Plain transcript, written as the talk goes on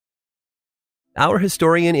Our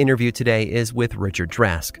historian interview today is with Richard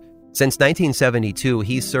Trask. Since 1972,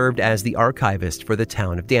 he served as the archivist for the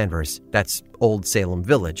town of Danvers, that's Old Salem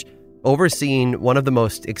Village, overseeing one of the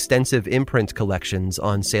most extensive imprint collections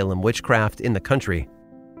on Salem witchcraft in the country.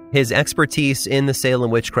 His expertise in the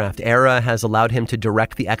Salem witchcraft era has allowed him to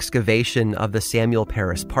direct the excavation of the Samuel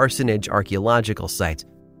Paris Parsonage archaeological site.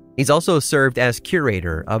 He's also served as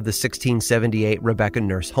curator of the 1678 Rebecca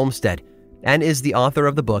Nurse Homestead and is the author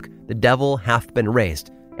of the book The Devil Hath Been Raised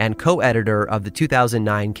and co-editor of the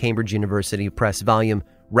 2009 Cambridge University Press volume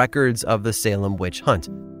Records of the Salem Witch Hunt.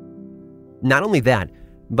 Not only that,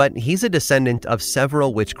 but he's a descendant of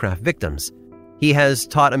several witchcraft victims. He has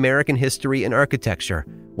taught American history and architecture,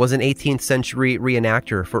 was an 18th century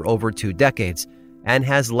reenactor for over 2 decades, and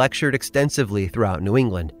has lectured extensively throughout New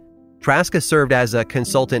England. Trask has served as a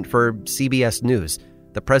consultant for CBS News,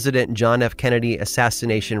 the President John F. Kennedy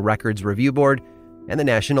Assassination Records Review Board, and the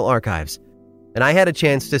National Archives. And I had a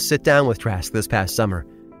chance to sit down with Trask this past summer,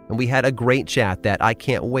 and we had a great chat that I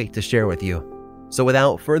can't wait to share with you. So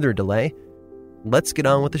without further delay, let's get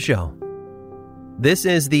on with the show. This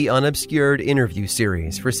is the Unobscured interview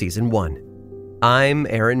series for Season 1. I'm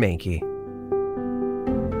Aaron Mahnke.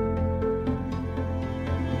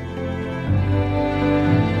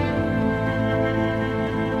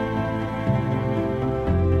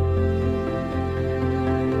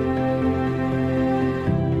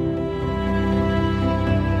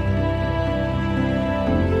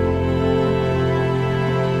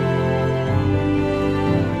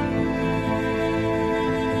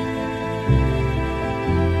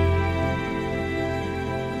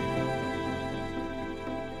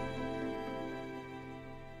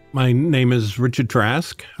 My name is Richard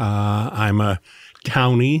Trask. I'm a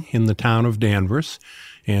townie in the town of Danvers,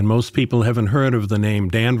 and most people haven't heard of the name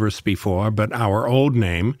Danvers before, but our old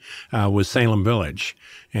name was Salem Village,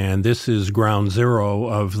 and this is ground zero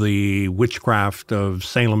of the witchcraft of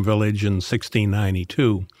Salem Village in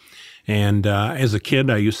 1692. And as a kid,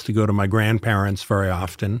 I used to go to my grandparents very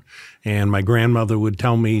often, and my grandmother would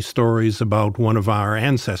tell me stories about one of our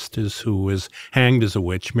ancestors who was hanged as a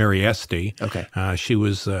witch, Mary Esty. Okay. She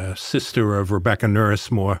was a sister of Rebecca Nurse,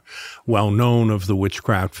 more well-known of the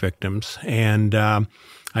witchcraft victims. And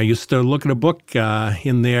I used to look at a book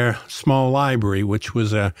in their small library, which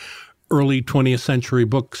was a early 20th century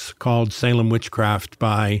books called Salem Witchcraft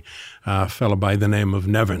by a fellow by the name of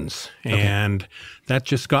Nevins. Okay. And that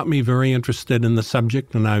just got me very interested in the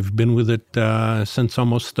subject, and I've been with it since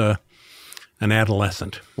almost an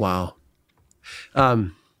adolescent. Wow. Well,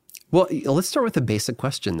 let's start with a basic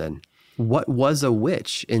question then. What was a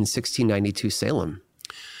witch in 1692 Salem?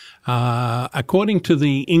 According to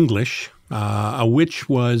the English, a witch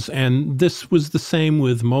was, and this was the same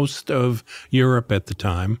with most of Europe at the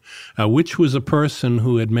time, a witch was a person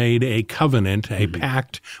who had made a covenant, a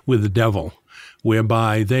pact with the devil,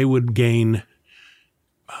 whereby they would gain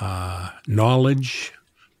knowledge,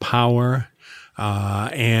 power,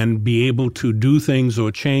 and be able to do things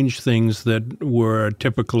or change things that were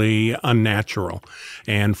typically unnatural.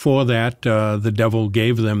 And for that, the devil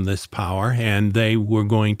gave them this power, and they were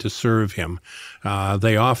going to serve him.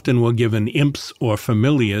 They often were given imps or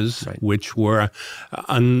familiars, right, which were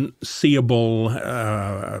unseeable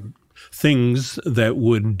things that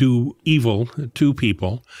would do evil to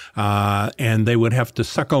people, and they would have to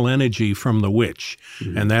suckle energy from the witch.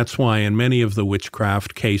 Mm-hmm. And that's why in many of the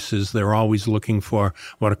witchcraft cases, they're always looking for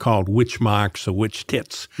what are called witch marks or witch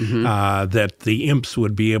tits, that the imps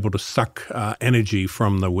would be able to suck energy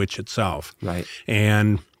from the witch itself. Right.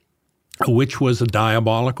 And a witch was a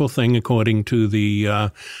diabolical thing according to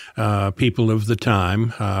the people of the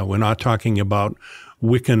time. We're not talking about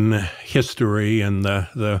Wiccan history and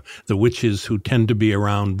the witches who tend to be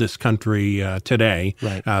around this country today.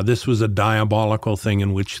 Right. This was a diabolical thing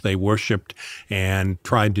in which they worshipped and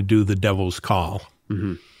tried to do the devil's call.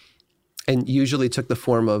 Mm-hmm. And usually took the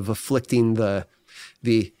form of afflicting the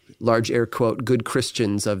large air quote, good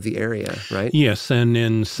Christians of the area, right? Yes, and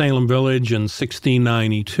in Salem Village in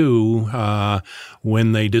 1692,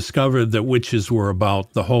 when they discovered that witches were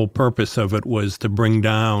about, the whole purpose of it was to bring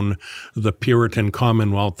down the Puritan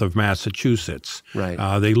Commonwealth of Massachusetts.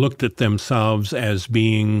 Right. They looked at themselves as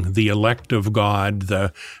being the elect of God,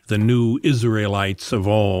 the new Israelites of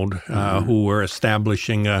old, who were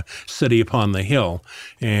establishing a city upon the hill.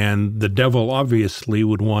 And the devil obviously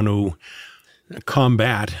would want to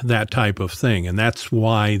combat that type of thing. And that's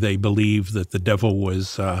why they believe that the devil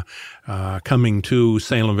was coming to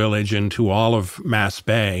Salem Village and to all of Mass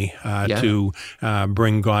Bay to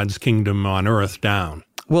bring God's kingdom on earth down.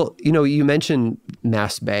 Well, you know, you mentioned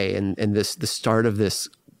Mass Bay and the start of this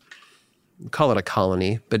call it a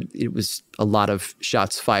colony, but it was a lot of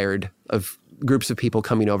shots fired of groups of people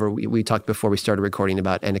coming over. We talked before we started recording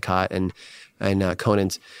about Endicott and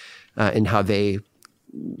Conant and how they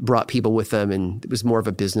brought people with them, and it was more of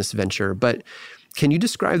a business venture. But can you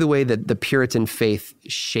describe the way that the Puritan faith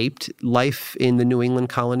shaped life in the New England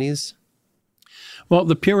colonies? Well,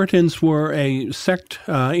 the Puritans were a sect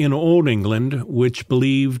in Old England which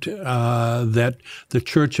believed that the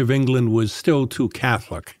Church of England was still too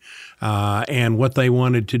Catholic. And what they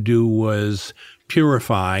wanted to do was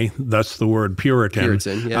purify, thus the word Puritan,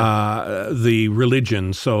 the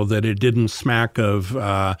religion so that it didn't smack of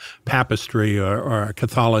papistry or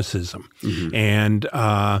Catholicism. Mm-hmm.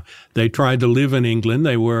 And they tried to live in England.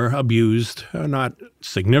 They were abused, not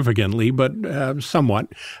significantly, but somewhat.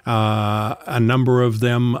 A number of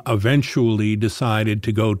them eventually decided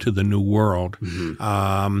to go to the New World.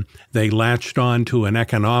 Mm-hmm. They latched on to an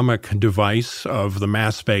economic device of the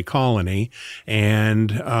Mass Bay colony,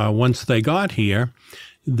 and once they got here,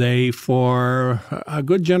 they, for a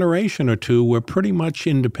good generation or two, were pretty much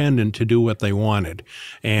independent to do what they wanted.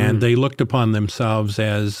 And they looked upon themselves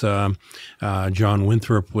as, John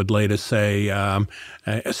Winthrop would later say,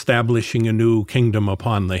 establishing a new kingdom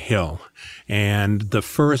upon the hill. And the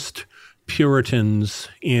first Puritans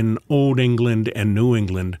in Old England and New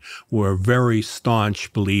England were very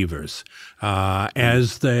staunch believers.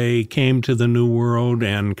 As they came to the New World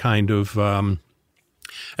and kind of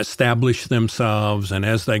established themselves, and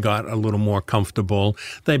as they got a little more comfortable,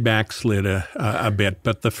 they backslid a bit.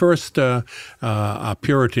 But the first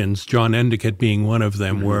Puritans, John Endicott being one of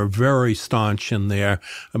them, were very staunch in their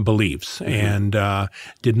beliefs and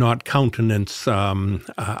did not countenance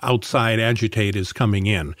outside agitators coming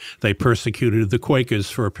in. They persecuted the Quakers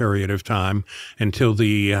for a period of time until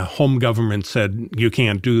the home government said, you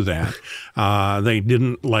can't do that. They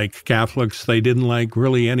didn't like Catholics. They didn't like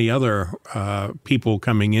really any other people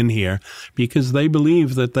coming in here because they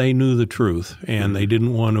believed that they knew the truth and they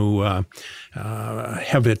didn't want to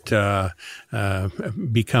have it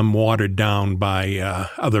become watered down by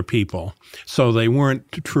other people. So they weren't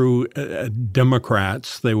true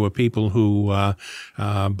Democrats. They were people who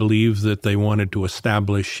believed that they wanted to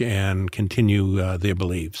establish and continue their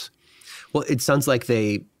beliefs. Well, it sounds like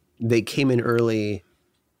they came in early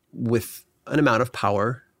with an amount of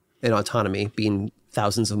power and autonomy, being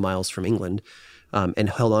thousands of miles from England. And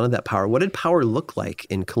held on to that power. What did power look like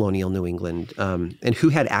in colonial New England? And who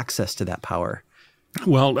had access to that power?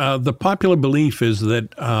 Well, the popular belief is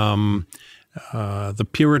that the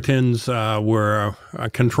Puritans were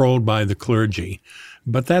controlled by the clergy.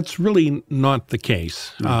 But that's really not the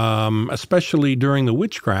case. Especially during the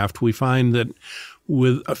witchcraft, we find that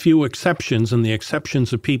with a few exceptions, and the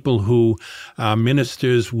exceptions of people who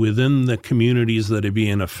ministers within the communities that are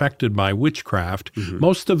being affected by witchcraft,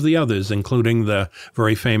 most of the others, including the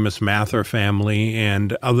very famous Mather family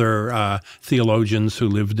and other theologians who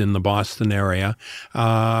lived in the Boston area,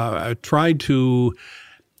 tried to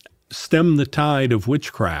stem the tide of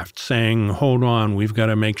witchcraft, saying, hold on, we've got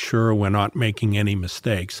to make sure we're not making any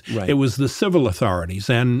mistakes. Right. It was the civil authorities,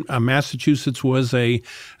 and Massachusetts was a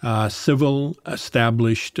civil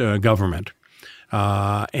established government.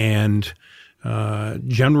 And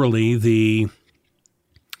generally the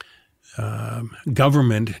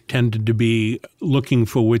government tended to be looking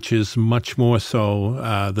for witches much more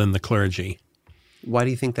so than the clergy. Why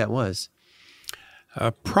do you think that was?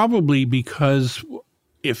 Probably because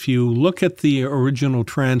if you look at the original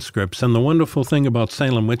transcripts, and the wonderful thing about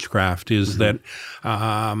Salem witchcraft is that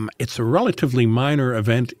it's a relatively minor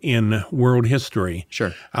event in world history.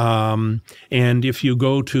 Sure. And if you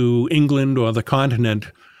go to England or the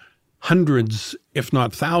continent, hundreds, if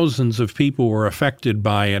not thousands of people were affected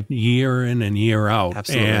by it year in and year out.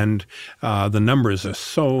 Absolutely. And the numbers are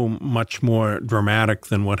so much more dramatic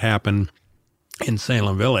than what happened in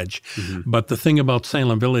Salem Village. But the thing about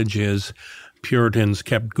Salem Village is Puritans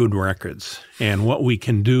kept good records. And what we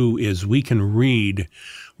can do is we can read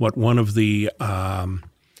what one of the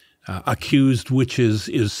accused witches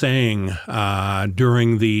is saying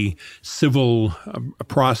during the civil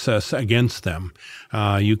process against them.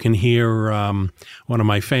 You can hear one of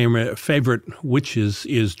my favorite witches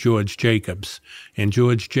is George Jacobs. And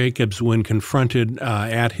George Jacobs, when confronted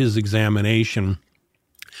at his examination,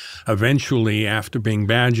 eventually, after being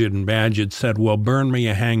badgered, said, well, burn me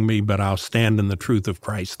or hang me, but I'll stand in the truth of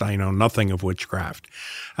Christ. I know nothing of witchcraft.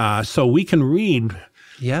 So we can read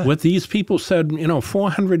what these people said,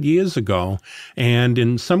 400 years ago. And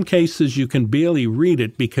in some cases, you can barely read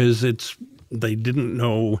it because it's They didn't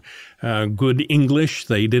know good English.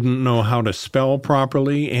 They didn't know how to spell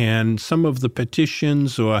properly. And some of the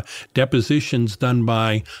petitions or depositions done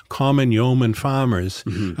by common yeoman farmers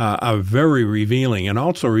are very revealing, and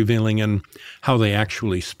also revealing in how they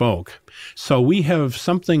actually spoke. So we have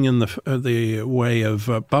something in the way of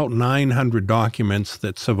about 900 documents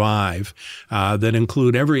that survive that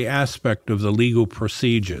include every aspect of the legal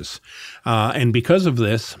procedures. And because of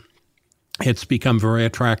this, it's become very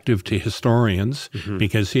attractive to historians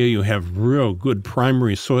because here you have real good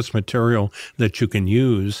primary source material that you can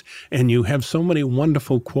use, and you have so many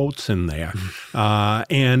wonderful quotes in there.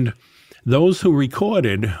 And those who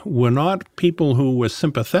recorded were not people who were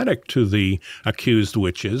sympathetic to the accused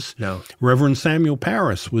witches. No. Reverend Samuel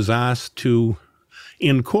Parris was asked to,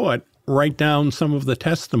 in court, write down some of the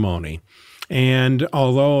testimony. And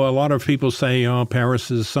although a lot of people say, oh,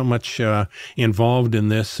 Parris is so much involved in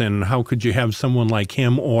this, and how could you have someone like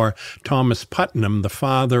him or Thomas Putnam, the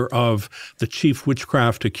father of the chief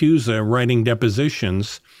witchcraft accuser, writing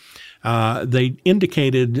depositions, they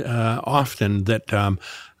indicated often that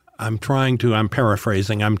I'm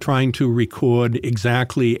paraphrasing, I'm trying to record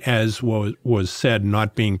exactly as was said,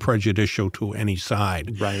 not being prejudicial to any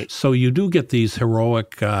side. Right. So you do get these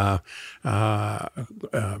heroic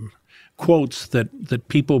quotes that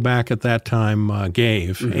people back at that time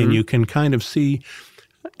gave, and you can kind of see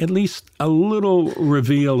at least a little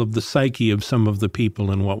reveal of the psyche of some of the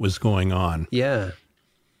people and what was going on. Yeah.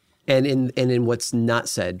 And in what's not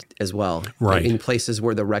said as well. Right. In places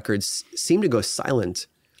where the records seem to go silent,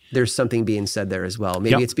 there's something being said there as well.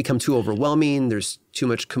 Maybe it's become too overwhelming, there's too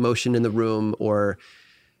much commotion in the room, or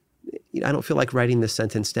I don't feel like writing this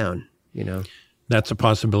sentence down, That's a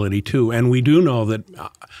possibility too. And we do know that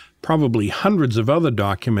probably hundreds of other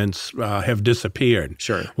documents have disappeared.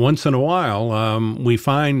 Sure. Once in a while, we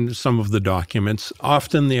find some of the documents.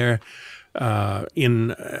 Often they're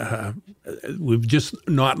we've just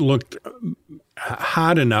not looked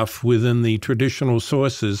hard enough within the traditional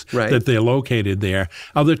sources that they're located there.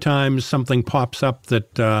 Other times something pops up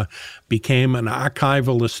that became an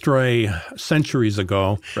archival astray centuries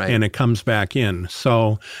ago, and it comes back in.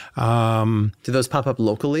 So do those pop up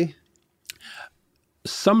locally?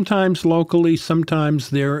 Sometimes locally, sometimes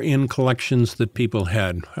they're in collections that people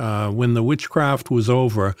had. When the witchcraft was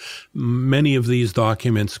over, many of these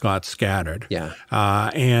documents got scattered. Yeah.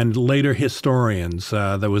 And later historians,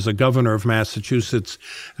 there was a governor of Massachusetts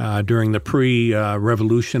during the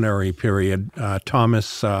pre-revolutionary period,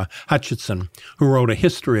 Thomas Hutchinson, who wrote a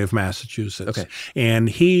history of Massachusetts. Okay. And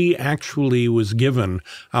he actually was given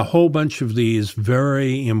a whole bunch of these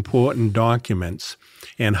very important documents.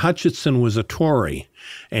 And Hutchinson was a Tory.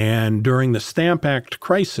 And during the Stamp Act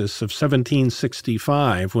crisis of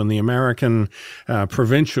 1765, when the American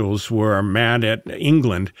provincials were mad at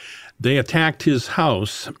England, they attacked his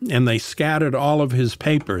house and they scattered all of his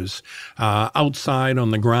papers outside on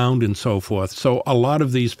the ground and so forth. So a lot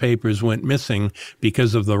of these papers went missing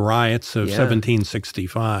because of the riots of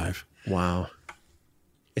 1765. Wow.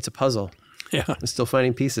 It's a puzzle. Yeah. I'm still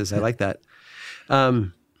finding pieces. I like that.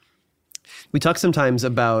 We talk sometimes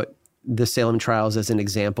about the Salem trials as an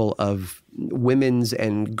example of women's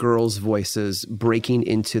and girls' voices breaking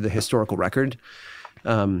into the historical record.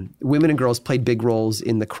 Women and girls played big roles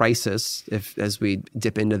in the crisis. As we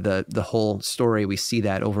dip into the whole story, we see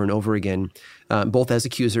that over and over again, both as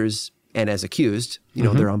accusers and as accused.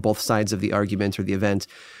 They're on both sides of the argument or the event.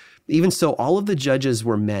 Even so, all of the judges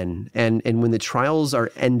were men. And when the trials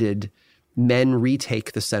are ended, men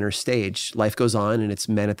retake the center stage. Life goes on and it's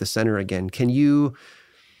men at the center again. Can you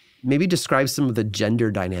maybe describe some of the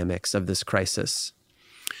gender dynamics of this crisis?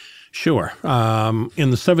 Sure.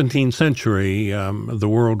 In the 17th century, the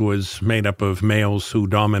world was made up of males who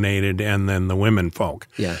dominated and then the women folk.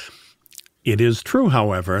 Yeah. It is true,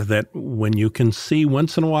 however, that when you can see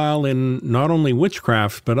once in a while in not only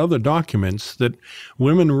witchcraft but other documents that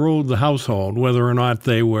women ruled the household, whether or not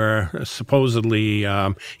they were supposedly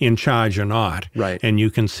in charge or not. Right. And you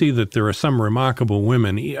can see that there are some remarkable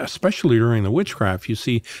women, especially during the witchcraft. You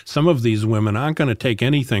see some of these women aren't going to take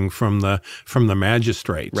anything from the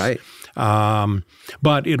magistrates. Right.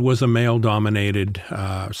 But it was a male-dominated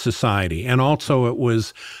society. And also it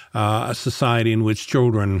was a society in which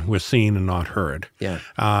children were seen and not heard. Yeah.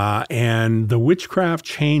 And the witchcraft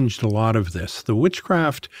changed a lot of this. The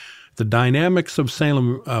witchcraft, the dynamics of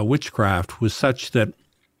Salem witchcraft was such that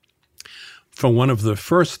for one of the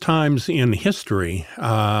first times in history,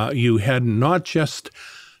 you had not just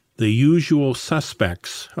the usual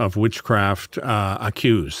suspects of witchcraft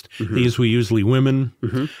accused. Mm-hmm. These were usually women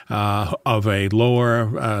of a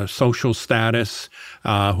lower social status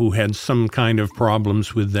who had some kind of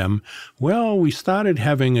problems with them. Well, we started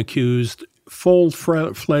having accused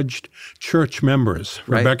full-fledged church members.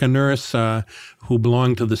 Right. Rebecca Nurse, who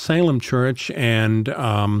belonged to the Salem Church, and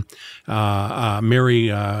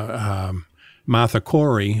Mary Martha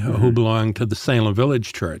Corey, who belonged to the Salem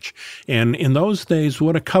Village Church. And in those days,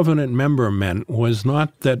 what a covenant member meant was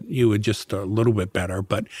not that you were just a little bit better,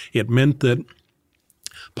 but it meant that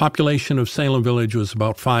population of Salem Village was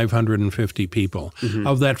about 550 people. Mm-hmm.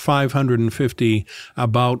 Of that 550,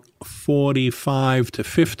 about 45 to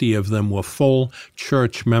 50 of them were full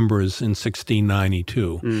church members in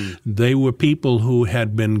 1692. Mm. They were people who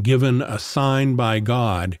had been given a sign by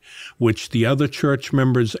God, which the other church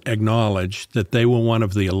members acknowledged that they were one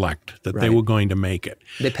of the elect, that they were going to make it.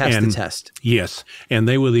 They passed the test. Yes, and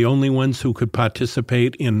they were the only ones who could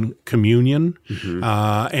participate in communion,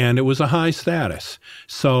 and it was a high status.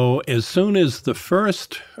 So as soon as the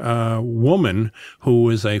first woman who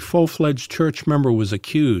was a full-fledged church member was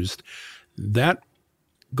accused, that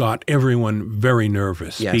got everyone very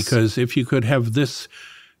nervous. Yes. Because if you could have this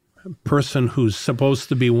person who's supposed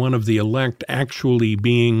to be one of the elect actually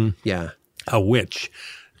being a witch,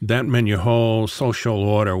 that meant your whole social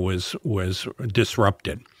order was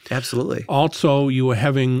disrupted. Absolutely. Also, you were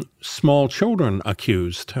having small children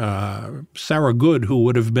accused. Sarah Good, who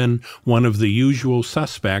would have been one of the usual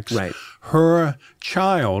suspects, her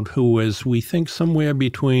child, who was, we think, somewhere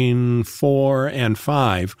between 4 and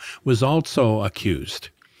 5, was also accused.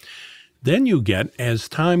 Then you get, as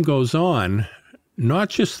time goes on, not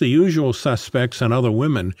just the usual suspects and other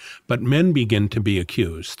women, but men begin to be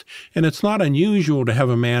accused. And it's not unusual to have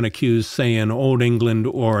a man accused, say, in Old England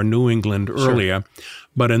or New England earlier. Sure.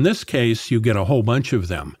 But in this case, you get a whole bunch of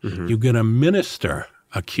them. Mm-hmm. You get a minister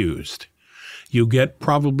accused. You get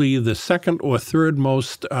probably the second or third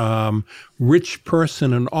most rich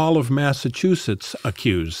person in all of Massachusetts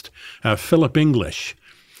accused, Philip English.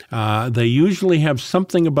 They usually have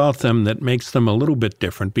something about them that makes them a little bit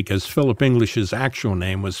different because Philip English's actual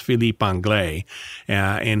name was Philippe Anglais,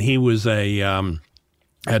 and he was a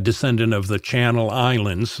descendant of the Channel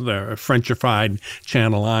Islands, the Frenchified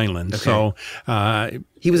Channel Islands. Okay. So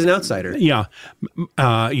he was an outsider. Yeah.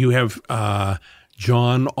 You have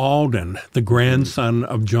John Alden, the grandson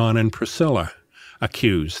of John and Priscilla,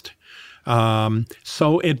 accused.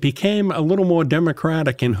 So it became a little more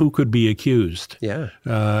democratic in who could be accused. Yeah.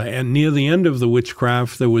 And near the end of the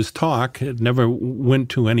witchcraft, there was talk. It never went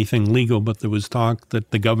to anything legal, but there was talk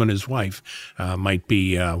that the governor's wife might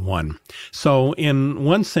be one. So in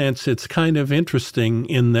one sense, it's kind of interesting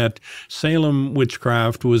in that Salem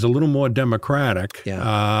witchcraft was a little more democratic.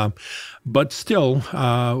 Yeah. But still,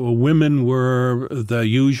 women were the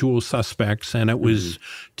usual suspects, and it was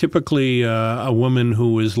typically a woman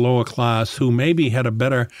who was lower class, who maybe had a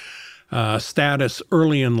better status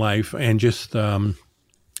early in life and just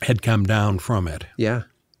had come down from it. Yeah.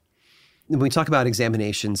 When we talk about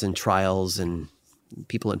examinations and trials and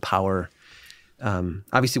people in power,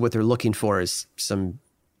 obviously what they're looking for is some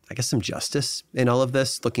justice in all of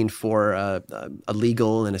this, looking for a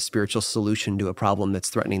legal and a spiritual solution to a problem that's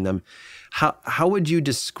threatening them. How would you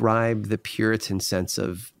describe the Puritan sense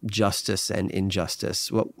of justice and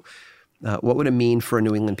injustice? What would it mean for a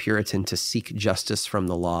New England Puritan to seek justice from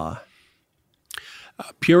the law?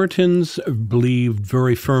 Puritans believed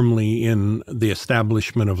very firmly in the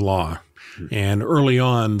establishment of law. And early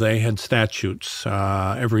on, they had statutes.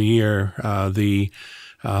 Every year, the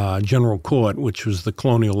General Court, which was the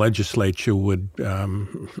colonial legislature, would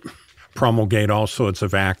promulgate all sorts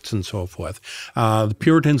of acts and so forth. The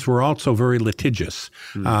Puritans were also very litigious.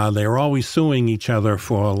 They were always suing each other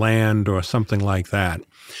for land or something like that.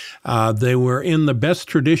 They were in the best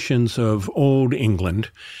traditions of Old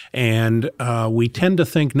England, and we tend to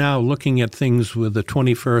think now, looking at things with the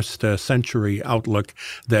 21st century outlook,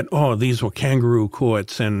 that, these were kangaroo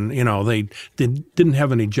courts and, they didn't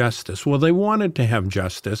have any justice. Well, they wanted to have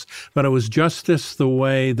justice, but it was justice the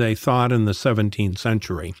way they thought in the 17th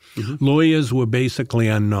century. Mm-hmm. Lawyers were basically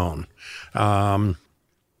unknown.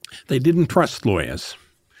 They didn't trust lawyers.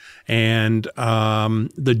 And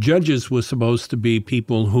the judges were supposed to be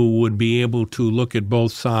people who would be able to look at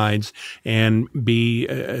both sides and be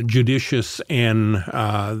judicious in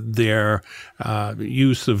their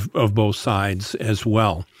use of both sides as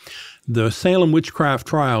well. The Salem witchcraft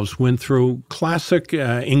trials went through classic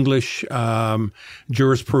English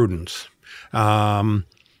jurisprudence.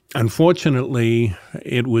 Unfortunately,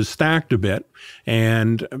 it was stacked a bit,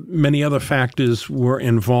 and many other factors were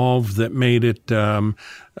involved that made it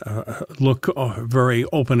look very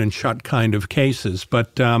open and shut kind of cases.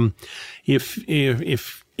 But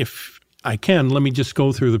if I can, let me just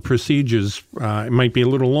go through the procedures. It might be a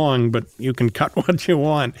little long, but you can cut what you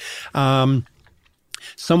want.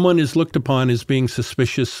 Someone is looked upon as being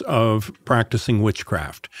suspicious of practicing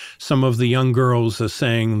witchcraft. Some of the young girls are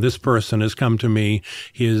saying, this person has come to me,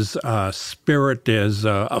 his spirit is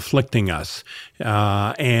afflicting us.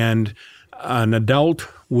 And an adult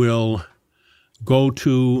will go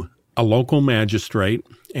to a local magistrate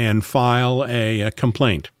and file a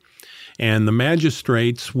complaint. And the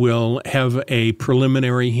magistrates will have a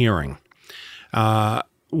preliminary hearing.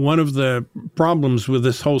 One of the problems with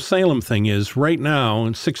this whole Salem thing is right now,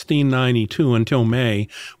 in 1692 until May,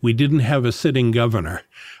 we didn't have a sitting governor.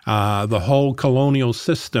 The whole colonial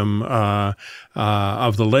system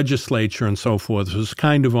of the legislature and so forth was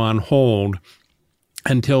kind of on hold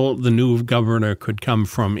until the new governor could come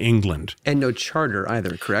from England. And no charter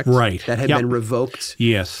either, correct? Right. That had been revoked.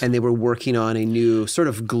 Yes. And they were working on a new sort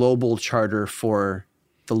of global charter for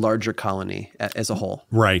the larger colony as a whole.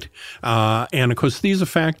 Right. And of course, these are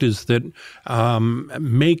factors that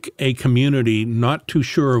make a community not too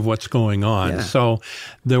sure of what's going on. Yeah. So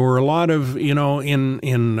there were a lot of,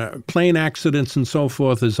 in plane accidents and so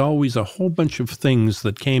forth, there's always a whole bunch of things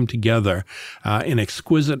that came together in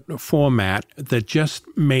exquisite format that just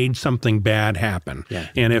made something bad happen. Yeah.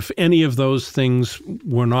 And if any of those things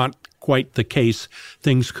were not quite the case,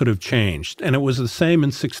 things could have changed. And it was the same in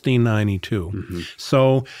 1692. Mm-hmm.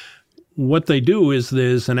 So what they do is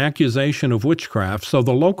there's an accusation of witchcraft. So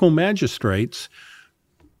the local magistrates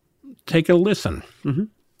take a listen. Mm-hmm.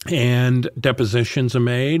 And depositions are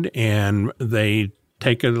made, and they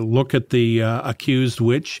take a look at the accused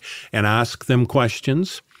witch and ask them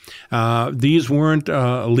questions. These weren't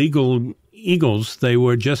legal eagles. They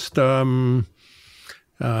were just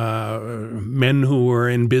men who were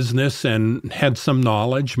in business and had some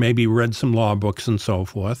knowledge, maybe read some law books and so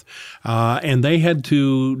forth. And they had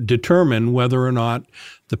to determine whether or not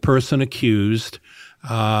the person accused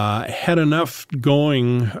had enough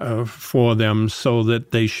going for them so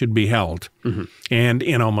that they should be held. Mm-hmm. And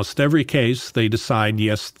in almost every case, they decide,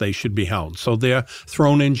 yes, they should be held. So they're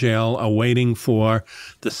thrown in jail, awaiting for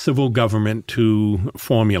the civil government to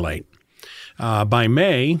formulate. By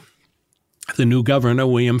May, the new governor,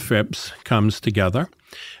 William Phips, comes together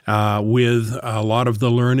with a lot of the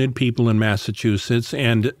learned people in Massachusetts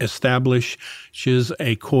and establishes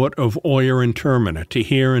a court of oyer intermina to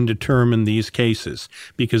hear and determine these cases,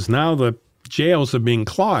 because now the jails are being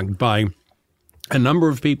clogged by a number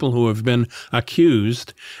of people who have been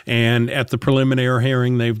accused, and at the preliminary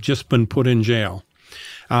hearing, they've just been put in jail.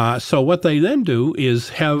 So what they then do is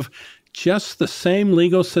have just the same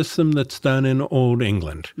legal system that's done in Old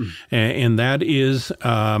England. Mm. And that is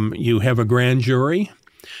you have a grand jury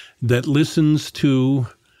that listens to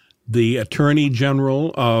the Attorney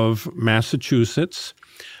General of Massachusetts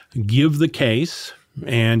give the case.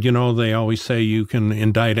 And, they always say you can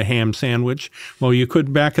indict a ham sandwich. Well, you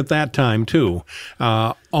could back at that time, too.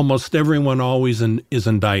 Almost everyone always is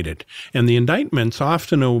indicted. And the indictments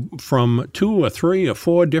often are from 2 or 3 or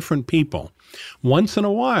 4 different people. Once in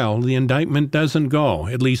a while, the indictment doesn't go.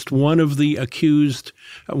 At least one of the accused,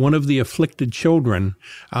 one of the afflicted children,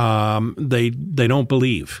 they don't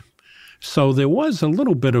believe. So there was a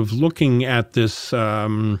little bit of looking at this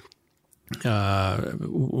with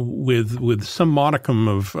some modicum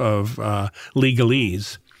of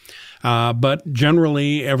legalese. But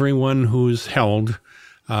generally, everyone who's held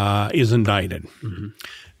is indicted. Mm-hmm.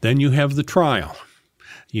 Then you have the trial.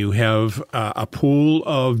 You have a pool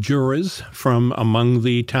of jurors from among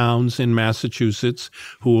the towns in Massachusetts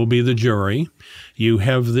who will be the jury. You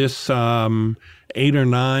have this 8 or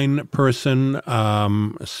 9 person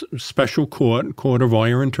special court of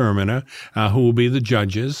oyer intermina, who will be the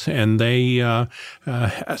judges, and they are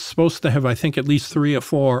supposed to have, I think, at least 3 or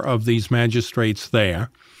 4 of these magistrates there.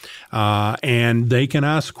 And they can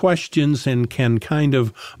ask questions and can kind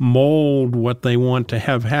of mold what they want to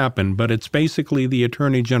have happen, but it's basically the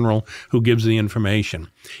Attorney General who gives the information.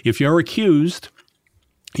 If you're accused,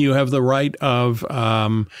 you have the right of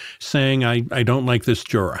saying, I don't like this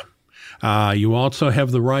juror. You also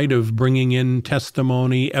have the right of bringing in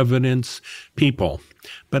testimony, evidence, people.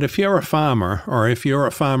 But if you're a farmer, or if you're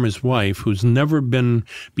a farmer's wife who's never been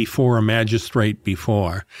before a magistrate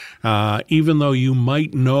before, even though you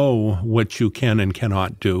might know what you can and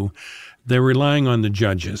cannot do, they're relying on the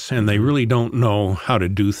judges, and they really don't know how to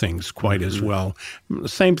do things quite as well. The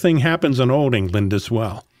same thing happens in Old England as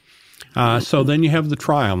well. So then you have the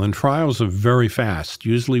trial, and trials are very fast,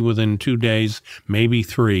 usually within 2 days, maybe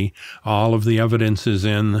 3. All of the evidence is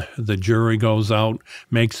in. The jury goes out,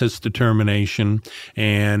 makes its determination,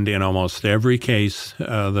 and in almost every case,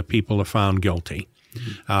 the people are found guilty.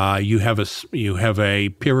 You have a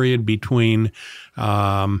period between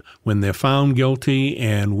when they're found guilty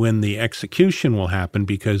and when the execution will happen,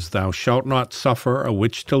 because thou shalt not suffer a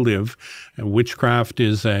witch to live. Witchcraft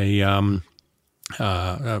is a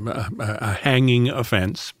hanging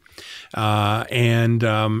offense. And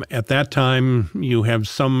at that time, you have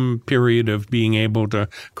some period of being able to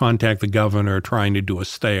contact the governor, trying to do a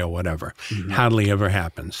stay or whatever. Hardly ever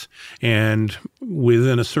happens. And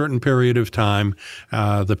within a certain period of time,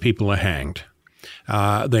 the people are hanged.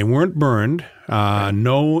 They weren't burned.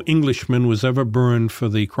 No Englishman was ever burned for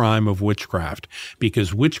the crime of witchcraft,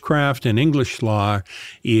 because witchcraft in English law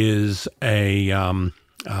is a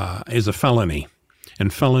felony,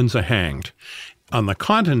 and felons are hanged. On the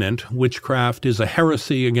continent, witchcraft is a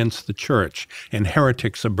heresy against the church, and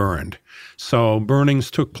heretics are burned. So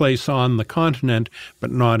burnings took place on the continent,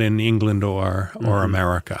 but not in England or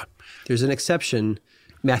America. There's an exception.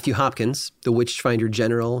 Matthew Hopkins, the witch-finder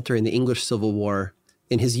general during the English Civil War,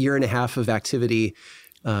 in his year and a half of activity,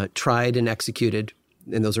 tried and executed,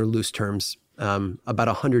 and those are loose terms, about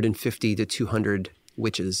 150 to 200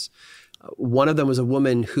 witches. One of them was a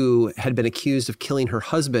woman who had been accused of killing her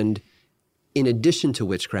husband in addition to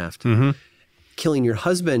witchcraft. Killing your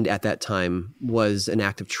husband at that time was an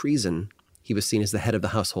act of treason. He was seen as the head of the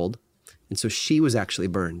household. And so she was actually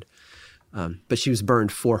burned. But she was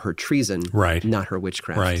burned for her treason, not her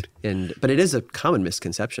witchcraft. But it is a common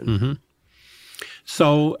misconception.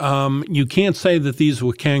 So you can't say that these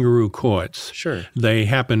were kangaroo courts. Sure. They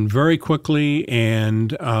happened very quickly,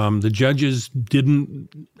 and the judges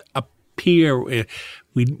didn't appear.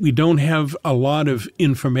 We don't have a lot of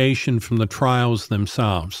information from the trials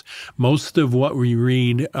themselves. Most of what we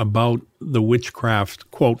read about the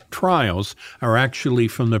witchcraft, quote, trials are actually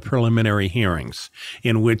from the preliminary hearings,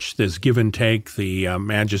 in which there's give and take. The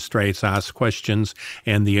magistrates ask questions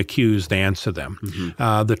and the accused answer them.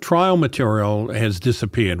 The trial material has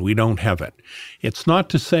disappeared. We don't have it. It's not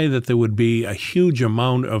to say that there would be a huge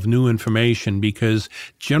amount of new information, because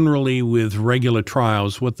generally with regular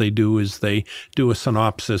trials, what they do is they do a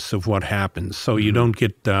synopsis of what happens. So you don't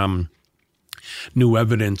get new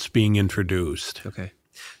evidence being introduced. Okay.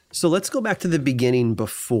 So let's go back to the beginning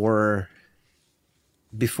before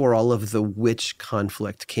all of the witch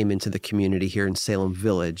conflict came into the community here in Salem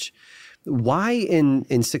Village. Why in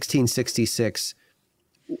 1666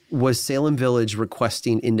 was Salem Village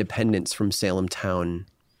requesting independence from Salem Town?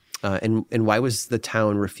 And why was the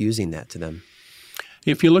town refusing that to them?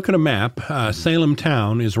 If you look at a map, Salem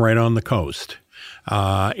Town is right on the coast.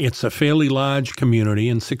 It's a fairly large community.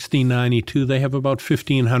 In 1692, they have about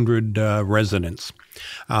 1,500 residents.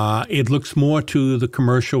 It looks more to the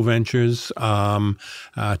commercial ventures,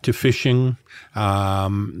 to fishing.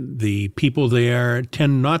 The people there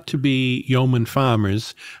tend not to be yeoman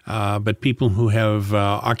farmers, but people who have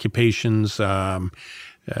occupations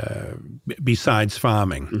besides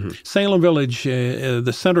farming. Salem Village,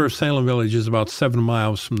 the center of Salem Village is about 7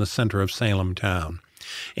 miles from the center of Salem Town.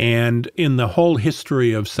 And in the whole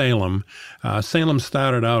history of Salem, Salem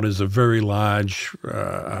started out as a very large,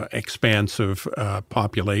 expansive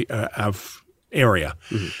of area.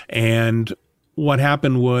 And what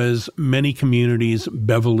happened was many communities,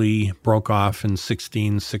 Beverly broke off in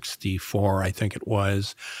 1664, I think it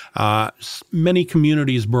was. Many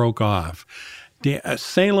communities broke off.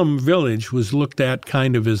 Salem Village was looked at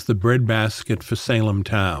kind of as the breadbasket for Salem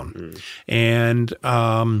Town. And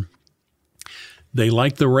they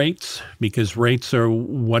like the rates, because rates are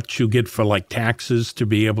what you get for like taxes to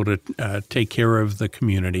be able to take care of the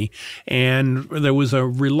community. And there was a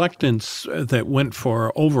reluctance that went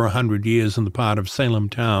for over 100 years on the part of Salem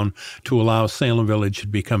Town to allow Salem Village to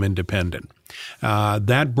become independent.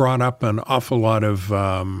 That brought up an awful lot of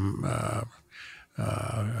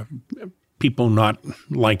people not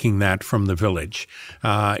liking that from the village.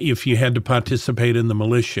 If you had to participate in the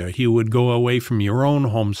militia, you would go away from your own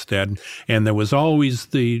homestead, and there was always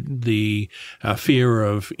the fear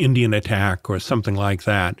of Indian attack or something like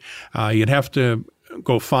that. You'd have to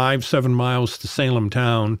go 5-7 miles to Salem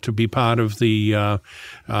Town to be part of the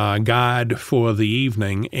guard for the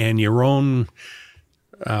evening, and your own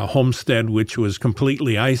homestead, which was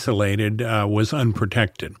completely isolated, was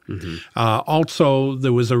unprotected. Also,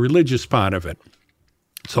 there was a religious part of it.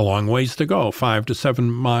 It's a long ways to go, 5 to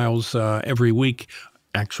 7 miles every week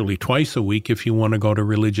actually twice a week if you want to go to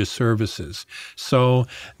religious services. So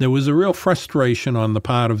there was a real frustration on the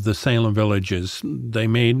part of the Salem villages. They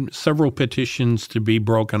made several petitions to be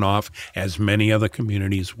broken off, as many other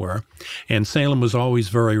communities were, and Salem was always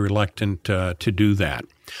very reluctant to do that.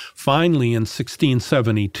 Finally, in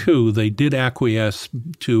 1672, they did acquiesce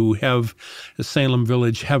to have the Salem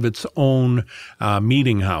village have its own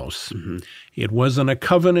meeting house. Mm-hmm. It wasn't a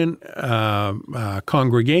covenant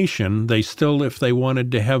congregation. They still, if they wanted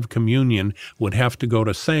to have communion, would have to go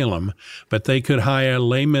to Salem, but they could hire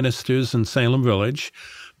lay ministers in Salem village,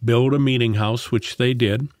 build a meeting house, which they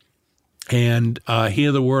did, and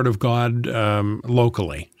hear the word of God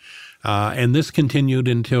locally. And this continued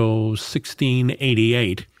until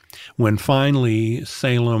 1688, when finally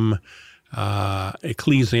Salem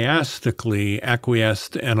ecclesiastically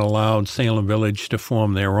acquiesced and allowed Salem Village to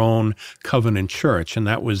form their own covenant church, and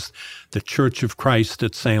that was the Church of Christ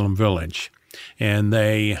at Salem Village. And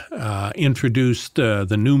they introduced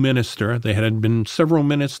the new minister. There had been several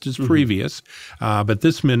ministers previous, but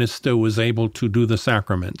this minister was able to do the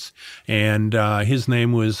sacraments. And his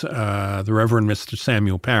name was the Reverend Mr.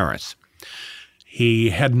 Samuel Parris. He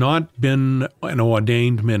had not been an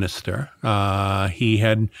ordained minister. He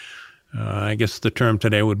had, I guess the term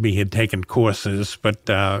today would be he had taken courses, but,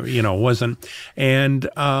 wasn't. And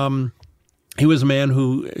he was a man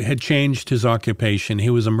who had changed his occupation. He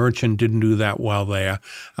was a merchant, didn't do that well there,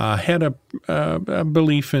 had a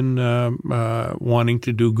belief in wanting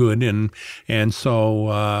to do good, and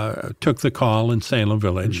so took the call in Salem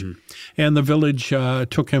Village. Mm-hmm. And the village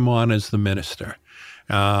took him on as the minister.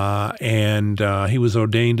 And he was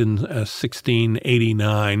ordained in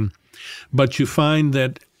 1689. But you find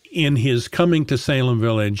that in his coming to Salem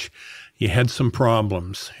Village, you had some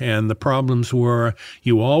problems. And the problems were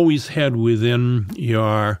you always had within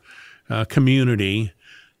your community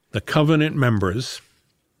the covenant members,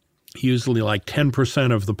 usually like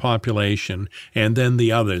 10% of the population, and then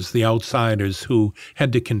the others, the outsiders who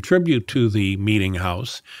had to contribute to the meeting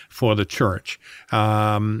house for the church,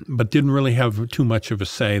 but didn't really have too much of a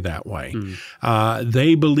say that way.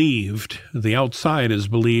 They believed, the outsiders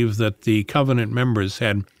believed, that the covenant members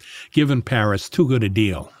had given Parris too good a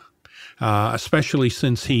deal. Especially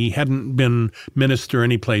since he hadn't been minister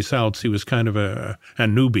anyplace else. He was kind of a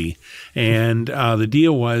newbie. And the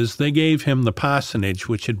deal was they gave him the parsonage,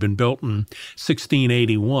 which had been built in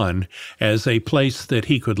 1681, as a place that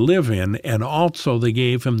he could live in, and also they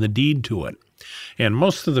gave him the deed to it. And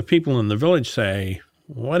most of the people in the village say,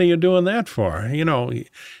 what are you doing that for?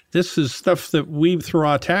 This is stuff that we, through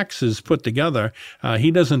our taxes, put together.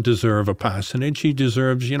 He doesn't deserve a parsonage. He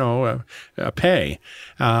deserves, a pay.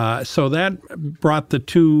 So that brought the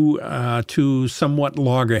two to somewhat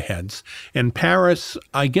loggerheads. And Parris,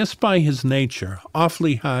 I guess by his nature,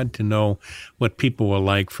 awfully hard to know what people were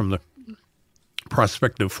like from the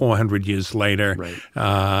prospect of 400 years later.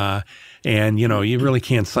 Right. And, you really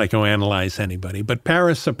can't psychoanalyze anybody. But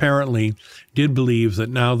Parris apparently did believe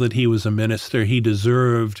that now that he was a minister, he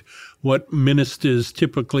deserved what ministers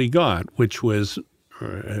typically got, which was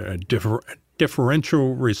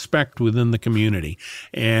differential respect within the community.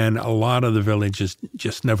 And a lot of the villages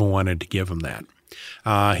just never wanted to give him that.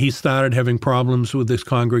 He started having problems with his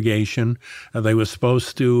congregation. They were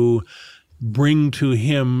supposed to bring to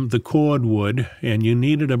him the cordwood, and you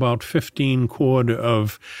needed about 15 cord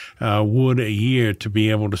of wood a year to be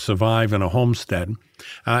able to survive in a homestead,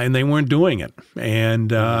 and they weren't doing it. And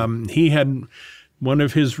he had, one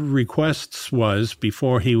of his requests was,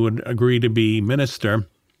 before he would agree to be minister,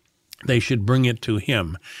 they should bring it to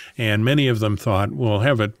him. And many of them thought, we'll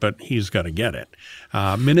have it, but he's got to get it.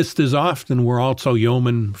 Ministers often were also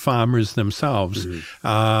yeoman farmers themselves.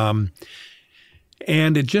 Mm-hmm.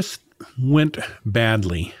 And it just went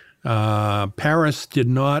badly. Parris did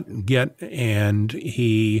not get, and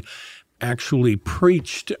he actually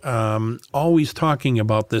preached, always talking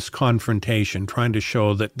about this confrontation, trying to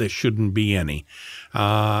show that there shouldn't be any.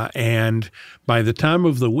 And by the time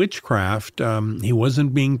of the witchcraft, he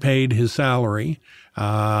wasn't being paid his salary.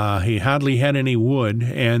 He hardly had any wood,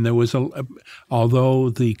 and there was although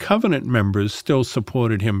the covenant members still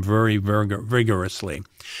supported him very, very vigorously.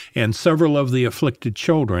 And several of the afflicted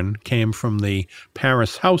children came from the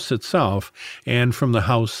Parris house itself and from the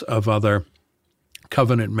house of other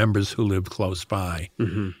covenant members who lived close by.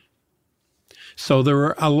 Mm-hmm. So there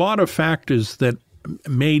were a lot of factors that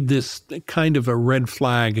made this kind of a red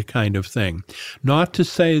flag kind of thing. Not to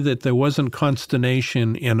say that there wasn't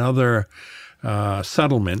consternation in other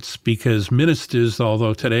settlements, because ministers,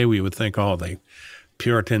 although today we would think, they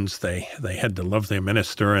Puritans, they had to love their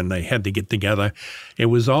minister and they had to get together. It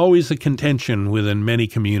was always a contention within many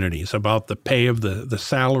communities about the pay of the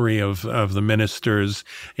salary of the ministers,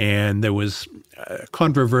 and there was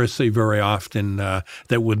controversy very often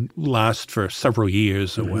that would last for several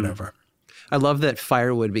years or whatever. I love that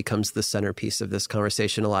firewood becomes the centerpiece of this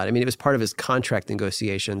conversation a lot. I mean, it was part of his contract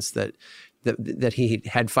negotiations that he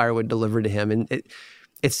had firewood delivered to him, and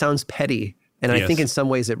it sounds petty. And I think in some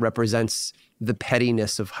ways it represents the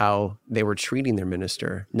pettiness of how they were treating their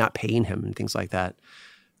minister, not paying him and things like that.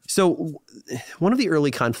 So one of the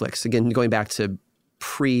early conflicts, again, going back to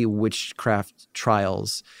pre-witchcraft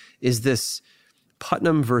trials, is this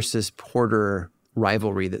Putnam versus Porter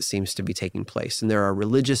rivalry that seems to be taking place. And there are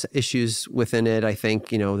religious issues within it. I think,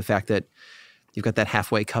 the fact that you've got that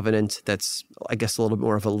halfway covenant that's, I guess, a little bit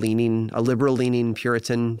more of a liberal-leaning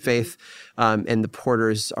Puritan faith. And the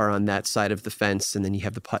Porters are on that side of the fence. And then you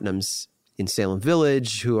have the Putnams in Salem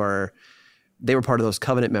Village they were part of those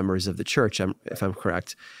covenant members of the church, if I'm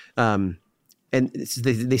correct. And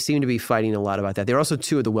they seem to be fighting a lot about that. They're also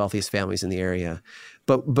two of the wealthiest families in the area.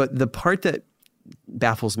 But the part that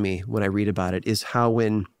baffles me when I read about it is how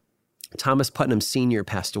when Thomas Putnam Sr.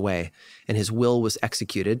 passed away and his will was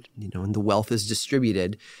executed, and the wealth is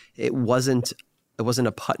distributed, it wasn't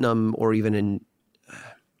a Putnam or even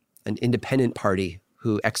an independent party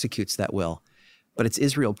who executes that will, but it's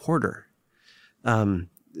Israel Porter.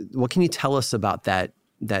 What can you tell us about that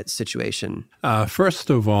situation? First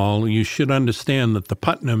of all, you should understand that the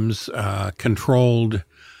Putnams controlled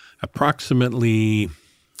approximately,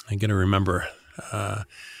 I got to remember,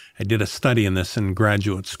 I did a study in this in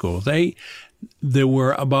graduate school. There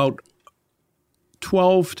were about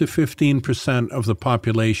 12 to 15% of the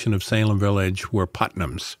population of Salem Village were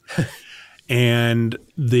Putnams. And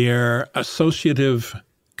their associative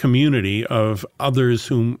community of others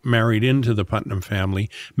who married into the Putnam family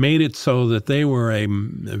made it so that they were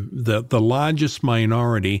the largest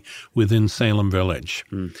minority within Salem Village.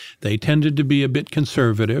 They tended to be a bit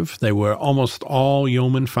conservative. They were almost all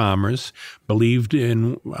yeoman farmers, believed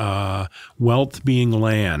in wealth being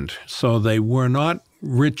land. So they were not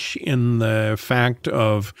rich in the fact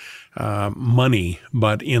of money,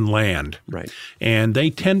 but in land. Right. And they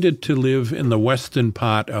tended to live in the western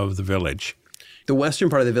part of the village. The western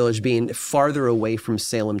part of the village being farther away from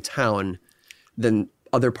Salem town than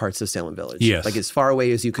other parts of Salem Village. Yes. Like as far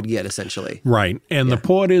away as you could get, essentially. Right. And the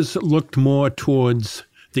Porters looked more towards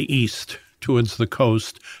the east, towards the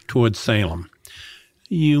coast, towards Salem.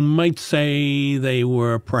 You might say they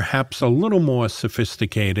were perhaps a little more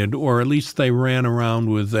sophisticated, or at least they ran around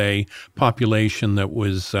with a population that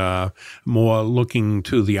was more looking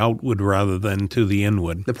to the outward rather than to the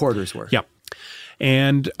inward. The Porters were. Yep.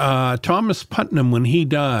 And Thomas Putnam, when he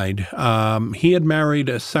died, he had married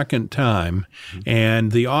a second time,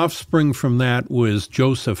 and the offspring from that was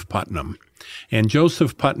Joseph Putnam. And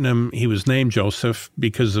Joseph Putnam, he was named Joseph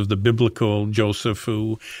because of the biblical Joseph,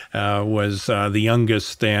 who was the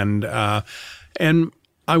youngest, and I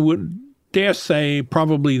would dare say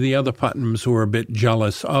probably the other Putnams were a bit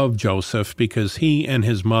jealous of Joseph because he and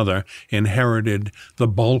his mother inherited the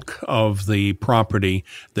bulk of the property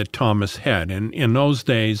that Thomas had. And in those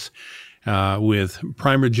days, with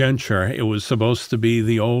primogeniture, it was supposed to be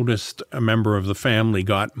the oldest member of the family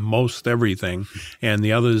got most everything, and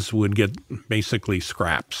the others would get basically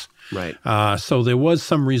scraps. Right. So there was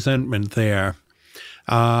some resentment there.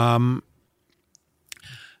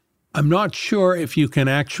 I'm not sure if you can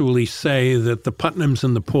actually say that the Putnams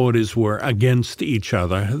and the Porters were against each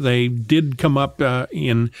other. They did come up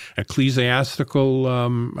in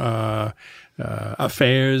ecclesiastical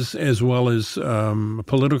affairs as well as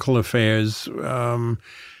political affairs.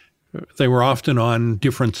 They were often on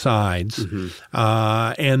different sides.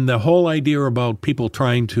 And the whole idea about people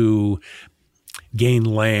trying to gain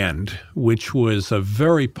land, which was a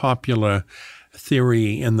very popular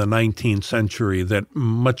theory in the 19th century, that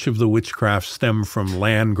much of the witchcraft stemmed from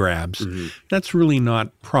land grabs. That's really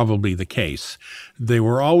not probably the case. They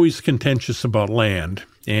were always contentious about land.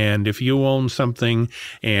 And if you own something,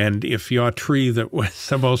 and if your tree that was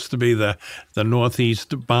supposed to be the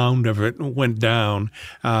northeast bound of it went down,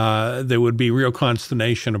 there would be real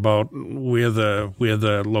consternation about where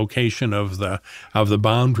the location of the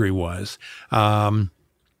boundary was.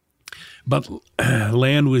 But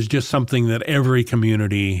land was just something that every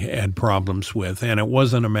community had problems with, and it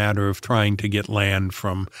wasn't a matter of trying to get land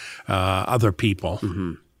from other people.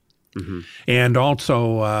 And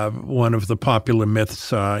also, one of the popular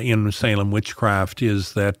myths in Salem witchcraft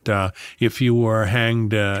is that if you were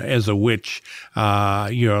hanged as a witch,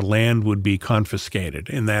 your land would be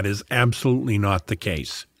confiscated, and that is absolutely not the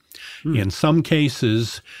case. In some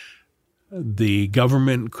cases, the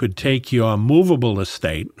government could take your movable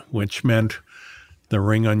estate, which meant the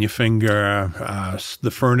ring on your finger,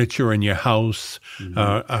 the furniture in your house,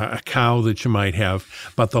 a cow that you might have.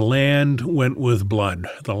 But the land went with blood.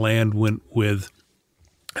 The land went with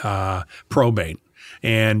probate.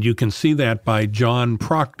 And you can see that by John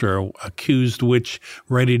Proctor, accused witch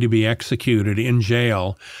ready to be executed in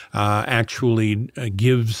jail, actually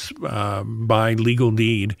gives by legal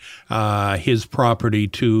deed his property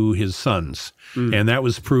to his sons. And that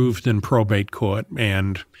was proved in probate court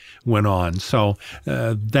and went on. So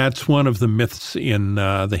that's one of the myths in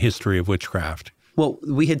the history of witchcraft. Well,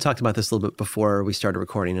 we had talked about this a little bit before we started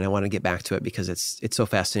recording, and I want to get back to it because it's so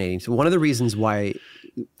fascinating. So one of the reasons why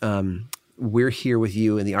we're here with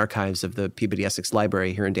you in the archives of the Peabody Essex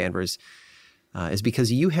Library here in Danvers is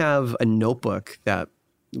because you have a notebook that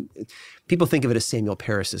people think of it as Samuel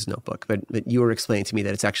Parris's notebook, but you were explaining to me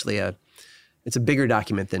that it's actually it's a bigger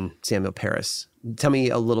document than Samuel Parris. Tell me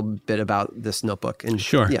a little bit about this notebook. And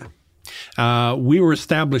sure. Yeah. We were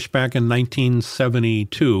established back in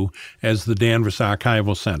 1972 as the Danvers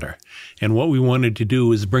Archival Center. And what we wanted to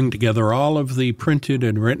do is bring together all of the printed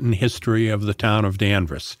and written history of the town of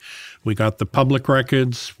Danvers. We got the public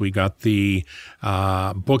records. We got the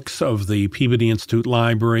books of the Peabody Institute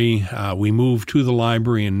Library. We moved to the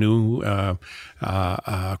library in new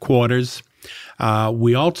quarters.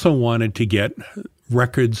 We also wanted to get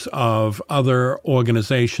records of other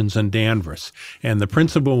organizations in Danvers. And the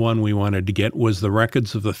principal one we wanted to get was the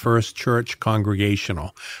records of the First Church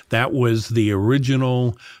Congregational. That was the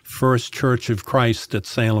original First Church of Christ at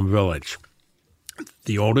Salem Village.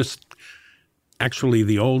 The oldest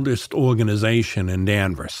organization in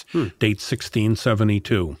Danvers, dates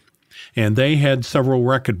 1672. And they had several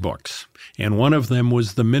record books. And one of them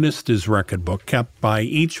was the minister's record book kept by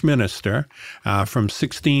each minister from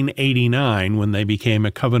 1689, when they became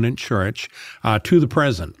a covenant church, to the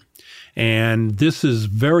present. And this is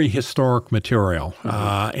very historic material.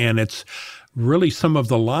 And it's really some of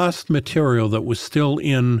the last material that was still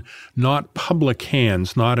in not public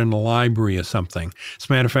hands, not in a library or something. As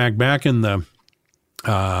a matter of fact, back in the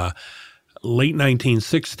late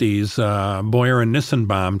 1960s, Boyer and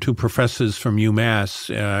Nissenbaum, two professors from UMass,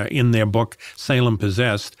 in their book, Salem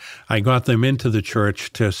Possessed, I got them into the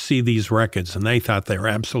church to see these records, and they thought they were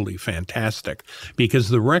absolutely fantastic because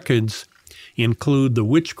the records include the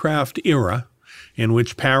witchcraft era, in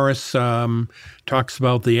which Parris talks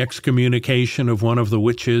about the excommunication of one of the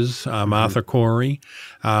witches, Martha Corey,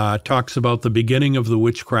 talks about the beginning of the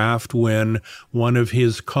witchcraft when one of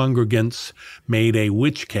his congregants made a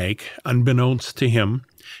witch cake, unbeknownst to him,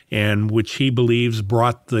 and which he believes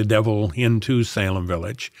brought the devil into Salem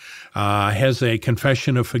Village, has a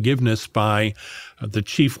confession of forgiveness by the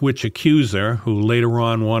chief witch accuser, who later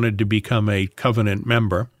on wanted to become a covenant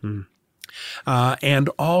member. And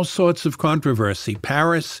all sorts of controversy.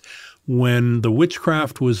 Parris, when the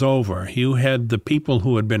witchcraft was over, you had the people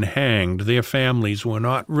who had been hanged. Their families were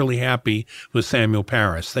not really happy with Samuel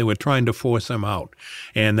Parris. They were trying to force him out,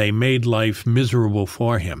 and they made life miserable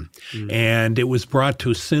for him. And it was brought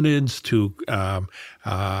to synods, to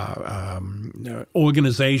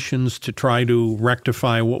organizations to try to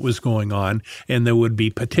rectify what was going on, and there would be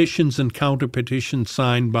petitions and counter-petitions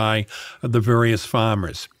signed by the various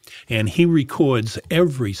farmers. And he records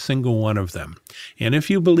every single one of them. And if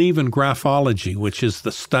you believe in graphology, which is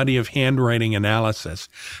the study of handwriting analysis,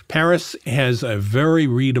 Parris has a very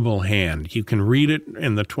readable hand. You can read it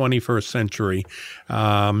in the 21st century,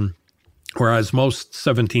 whereas most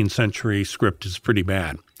 17th century script is pretty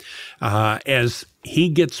bad. As he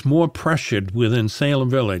gets more pressured within Salem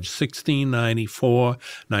Village, 1694,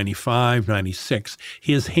 95, 96,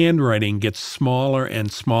 his handwriting gets smaller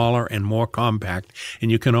and smaller and more compact,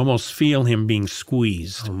 and you can almost feel him being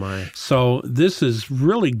squeezed. Oh my. So this is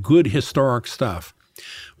really good historic stuff.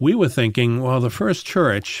 We were thinking, well, the first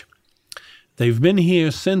church, they've been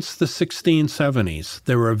here since the 1670s.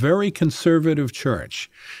 They were a very conservative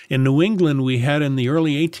church. In New England, we had in the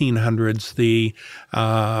early 1800s the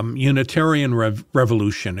Unitarian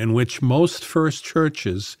Revolution, in which most first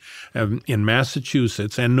churches in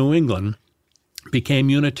Massachusetts and New England became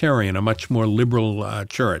Unitarian, a much more liberal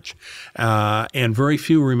church, and very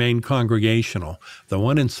few remained congregational. The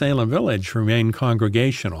one in Salem Village remained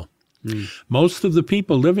congregational. Most of the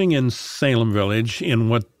people living in Salem Village in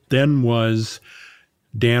what then was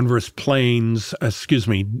Danvers Plains, let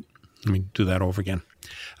me do that over again.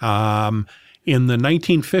 In the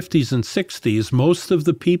 1950s and 60s, most of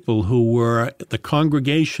the people who were the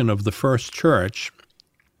congregation of the first church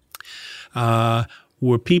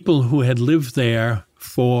were people who had lived there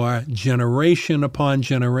for generation upon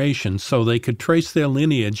generation so they could trace their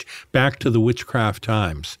lineage back to the witchcraft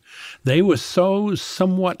times. They were so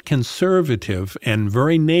somewhat conservative and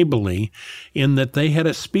very neighborly in that they had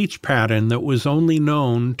a speech pattern that was only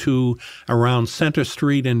known to around Center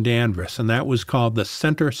Street in Danvers, and that was called the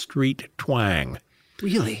Center Street twang.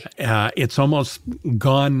 Really? It's almost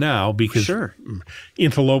gone now because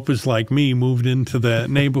interlopers like me moved into the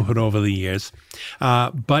neighborhood over the years.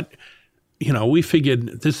 But we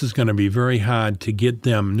figured this is going to be very hard to get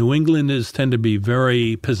them. New Englanders tend to be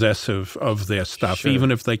very possessive of their stuff, even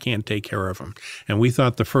if they can't take care of them. And we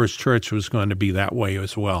thought the First Church was going to be that way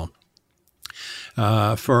as well.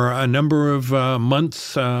 For a number of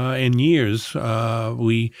months and years,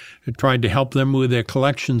 we tried to help them with their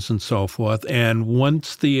collections and so forth. And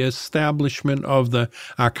once the establishment of the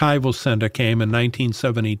Archival Center came in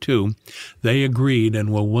 1972, they agreed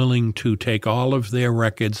and were willing to take all of their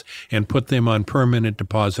records and put them on permanent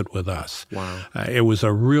deposit with us. Wow. It was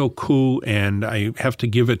a real coup, and I have to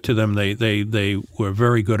give it to them. They were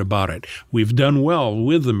very good about it. We've done well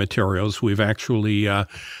with the materials. We've actually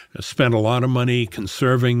spent a lot of money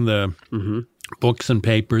conserving the books and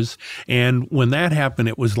papers. And when that happened,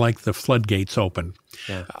 it was like the floodgates opened.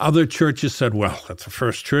 Yeah. Other churches said, well, if the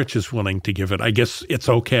First Church is willing to give it, I guess it's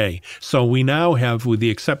okay. So we now have, with the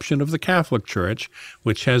exception of the Catholic Church,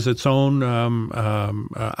 which has its own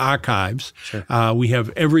archives, we have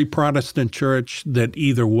every Protestant church that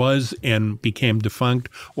either was and became defunct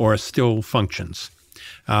or still functions.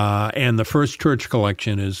 And the First Church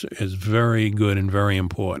collection is very good and very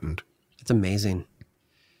important. It's amazing.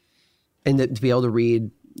 And to be able to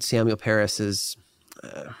read Samuel Parris's,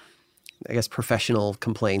 professional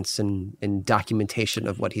complaints and documentation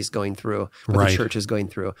of what he's going through, what the church is going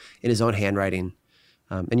through in his own handwriting.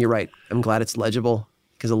 And you're right. I'm glad it's legible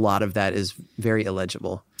because a lot of that is very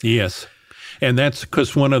illegible. Yes. And that's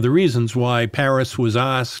because one of the reasons why Parris was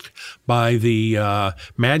asked by the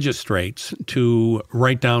magistrates to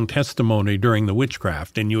write down testimony during the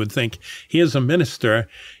witchcraft. And you would think, here's a minister,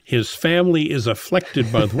 his family is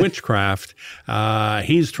afflicted by witchcraft.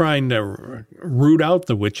 He's trying to root out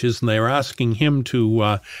the witches, and they're asking him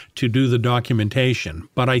to do the documentation.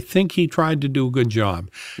 But I think he tried to do a good job.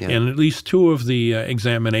 Yeah. And at least two of the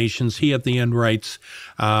examinations, he at the end writes,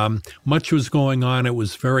 much was going on. It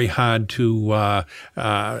was very hard to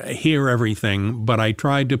hear everything, but I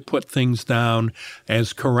tried to put things down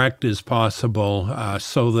as correct as possible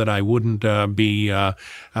so that I wouldn't be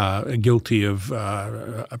guilty of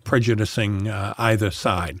prejudicing either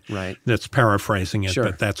side. Right. That's paraphrasing it,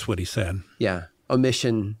 but that's what he said. Yeah.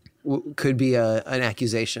 Omission could be an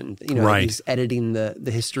accusation. He's editing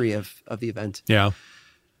the history of the event. Yeah.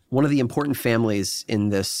 One of the important families in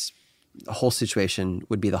this whole situation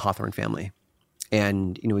would be the Hawthorne family.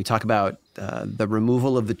 And, we talk about the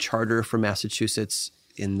removal of the charter from Massachusetts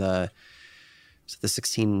in the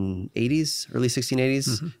 1680s, early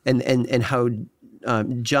 1680s, and how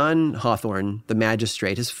John Hawthorne, the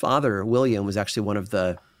magistrate, his father, William, was actually one of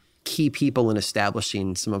the key people in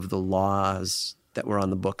establishing some of the laws that were on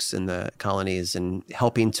the books in the colonies and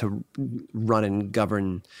helping to run and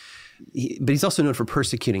govern. But he's also known for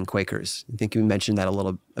persecuting Quakers. I think you mentioned that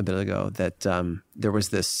a bit ago, that there was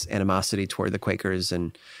this animosity toward the Quakers,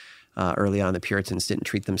 and early on the Puritans didn't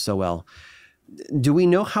treat them so well. Do we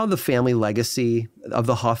know how the family legacy of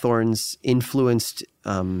the Hawthornes influenced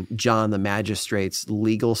John the magistrate's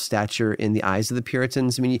legal stature in the eyes of the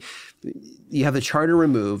Puritans? I mean, you have the charter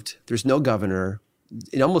removed. There's no governor.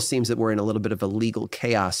 It almost seems that we're in a little bit of a legal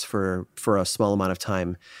chaos for a small amount of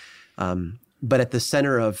time. But at the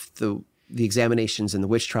center of the examinations and the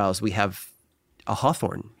witch trials, we have a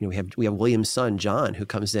Hawthorne. We have William's son, John, who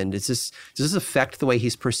comes in. Does this affect the way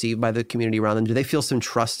he's perceived by the community around them? Do they feel some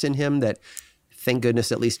trust in him that, thank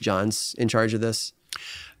goodness, at least John's in charge of this?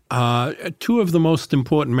 Two of the most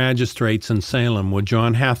important magistrates in Salem were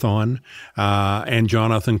John Hathorne and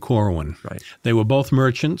Jonathan Corwin. Right. They were both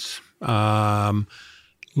merchants.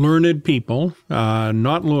 Learned people,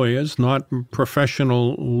 not lawyers, not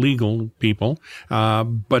professional legal people,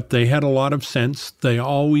 but they had a lot of sense. They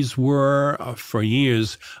always were, for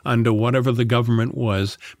years, under whatever the government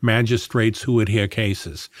was, magistrates who would hear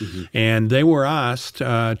cases. And they were asked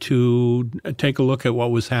to take a look at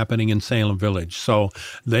what was happening in Salem Village. So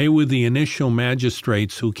they were the initial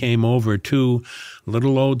magistrates who came over to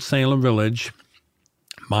little old Salem Village,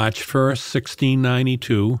 March 1st,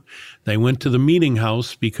 1692. They went to the meeting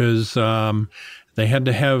house because they had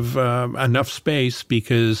to have enough space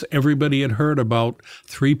because everybody had heard about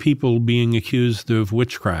 3 people being accused of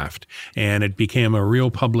witchcraft, and it became a real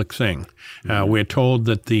public thing. We're told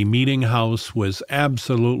that the meeting house was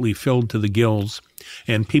absolutely filled to the gills.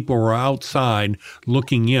 and people were outside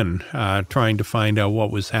looking in, trying to find out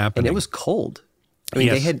what was happening. And it was cold. I mean,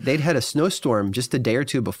 Yes. they'd had a snowstorm just a day or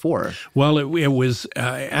two before. Well, it was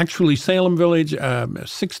actually Salem Village.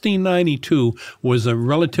 1692 was a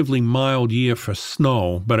relatively mild year for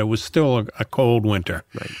snow, but it was still a cold winter.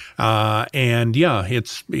 Right. And yeah,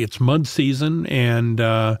 it's mud season, and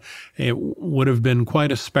it would have been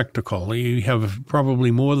quite a spectacle. You have probably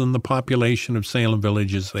more than the population of Salem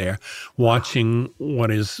Villages there, watching what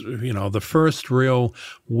is the first real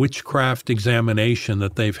witchcraft examination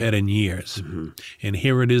that they've had in years. Mm-hmm. And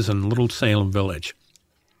here it is in Little Salem Village.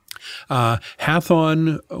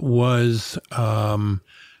 Hathorn was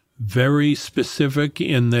very specific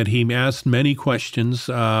in that he asked many questions.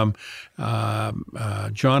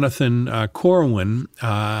 Jonathan Corwin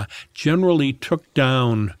generally took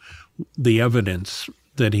down the evidence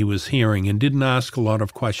that he was hearing and didn't ask a lot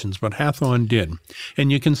of questions, but Hathorn did.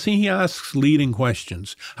 And you can see he asks leading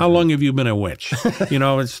questions. How long have you been a witch?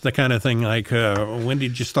 It's the kind of thing like, when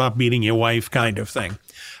did you stop beating your wife kind of thing.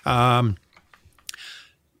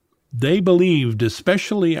 They believed,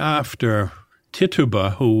 especially after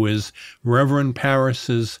Tituba, who was Reverend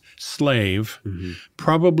Parris's slave,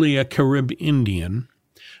 probably a Carib Indian,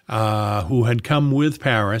 who had come with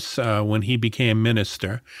Parris when he became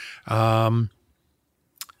minister,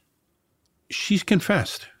 she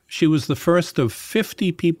confessed. She was the first of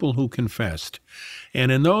 50 people who confessed.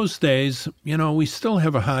 And in those days, we still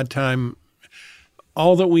have a hard time.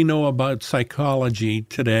 All that we know about psychology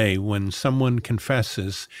today, when someone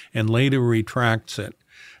confesses and later retracts it,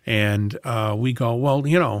 and we go, well,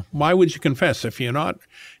 why would you confess if you're not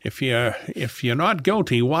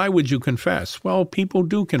guilty? Why would you confess? Well, people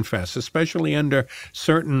do confess, especially under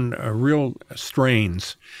certain real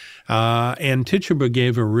strains. And Tituba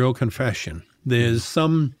gave a real confession. There's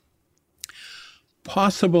some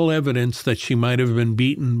possible evidence that she might have been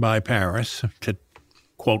beaten by Parris, to,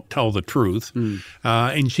 quote, tell the truth.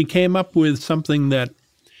 And she came up with something that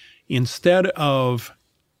instead of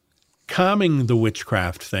calming the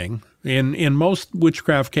witchcraft thing, in most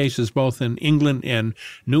witchcraft cases, both in England and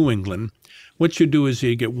New England, what you do is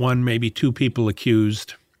you get one, maybe two people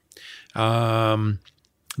accused.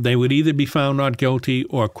 They would either be found not guilty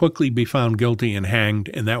or quickly be found guilty and hanged,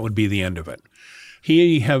 and that would be the end of it. Here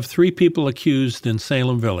you have three people accused in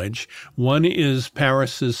Salem Village. One is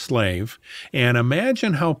Parris's slave. And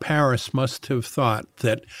imagine how Parris must have thought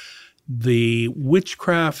that the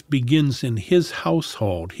witchcraft begins in his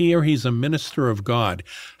household. Here he's a minister of God.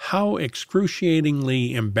 How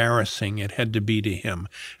excruciatingly embarrassing it had to be to him.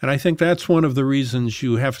 And I think that's one of the reasons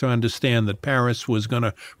you have to understand that Parris was going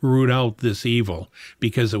to root out this evil,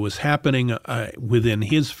 because it was happening within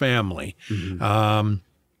his family.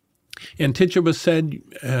 And Tituba said,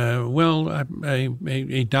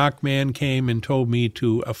 a dark man came and told me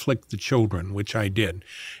to afflict the children, which I did.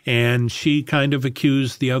 And she kind of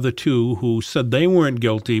accused the other two, who said they weren't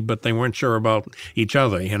guilty, but they weren't sure about each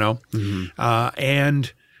other,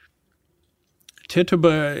 and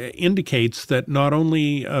Tituba indicates that not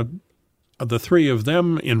only are the three of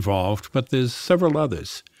them involved, but there's several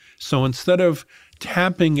others. So instead of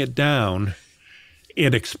tapping it down,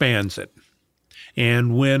 it expands it.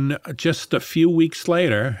 And when just a few weeks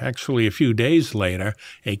later, actually a few days later,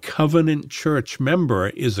 a Covenant Church member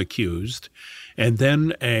is accused, and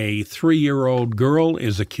then a 3-year-old girl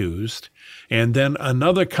is accused, and then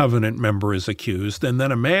another Covenant member is accused, and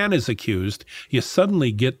then a man is accused, you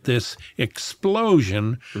suddenly get this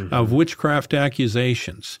explosion of witchcraft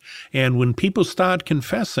accusations. And when people start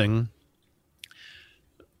confessing,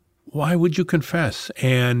 why would you confess?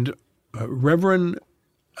 And Reverend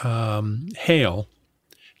Hale,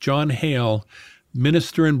 John Hale,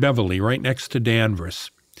 minister in Beverly, right next to Danvers.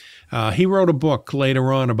 He wrote a book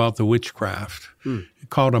later on about the witchcraft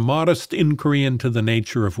called A Modest Inquiry into the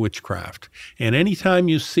Nature of Witchcraft. And anytime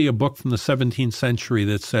you see a book from the 17th century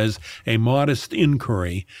that says a modest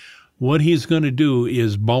inquiry, what he's going to do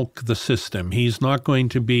is bulk the system. He's not going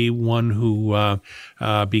to be one who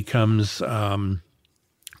becomes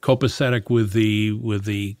copacetic with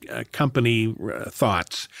the company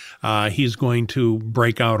thoughts. He's going to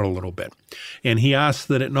break out a little bit. And he asked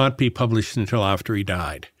that it not be published until after he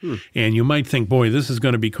died. And you might think, boy, this is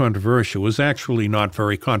going to be controversial. It was actually not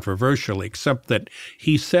very controversial, except that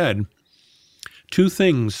he said two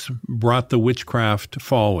things brought the witchcraft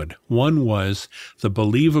forward. One was the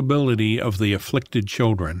believability of the afflicted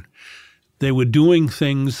children. They were doing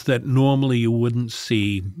things that normally you wouldn't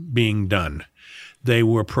see being done. They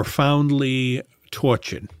were profoundly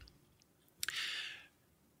tortured.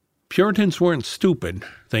 Puritans weren't stupid.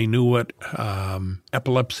 They knew what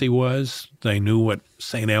epilepsy was. They knew what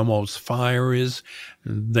St. Elmo's fire is.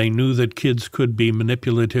 They knew that kids could be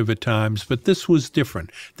manipulative at times, but this was different.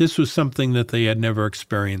 This was something that they had never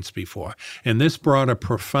experienced before. And this brought a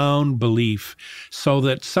profound belief so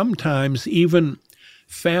that sometimes even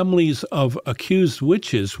families of accused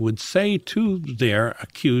witches would say to their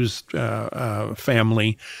accused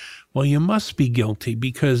family, well, you must be guilty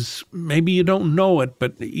because maybe you don't know it,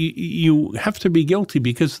 but you have to be guilty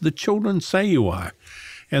because the children say you are.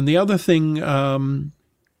 And the other thing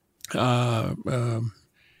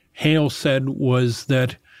Hale said was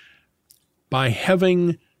that by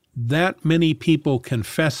having that many people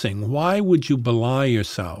confessing, why would you belie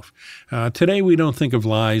yourself? Today we don't think of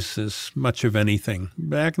lies as much of anything.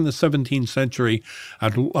 Back in the 17th century, a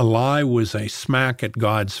lie was a smack at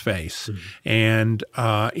God's face. Mm-hmm. And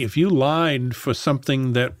if you lied for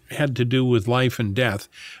something that had to do with life and death,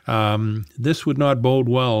 this would not bode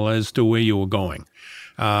well as to where you were going.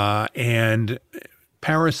 And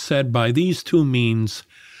Paris said, by these two means,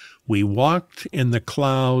 we walked in the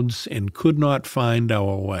clouds and could not find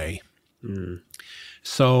our way. Mm.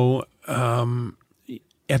 So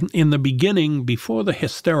in the beginning, before the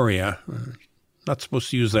hysteria, not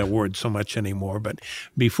supposed to use that word so much anymore, but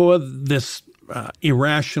before this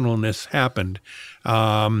irrationalness happened,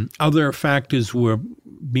 other factors were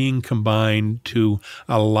being combined to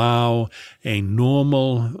allow a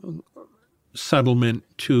normal settlement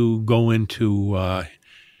to go into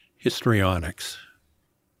histrionics.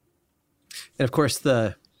 And of course,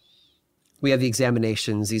 we have the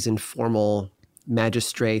examinations, these informal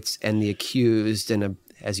magistrates and the accused, and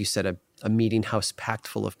as you said, a meeting house packed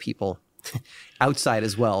full of people outside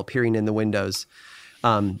as well, peering in the windows.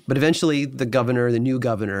 But eventually, the new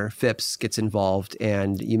governor, Phipps, gets involved,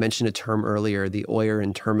 and you mentioned a term earlier, the oyer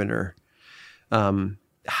intermiter.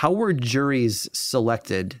 How were juries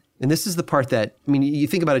selected? And this is the part that, I mean, you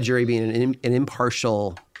think about a jury being an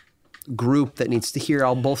impartial group that needs to hear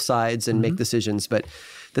on both sides and make decisions, but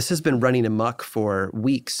this has been running amok for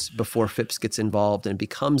weeks before Phipps gets involved and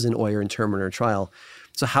becomes an oyer intermiter trial.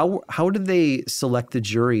 So how did they select the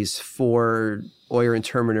juries for oyer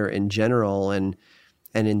intermiter in general and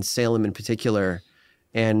in Salem in particular?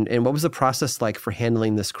 And what was the process like for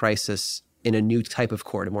handling this crisis in a new type of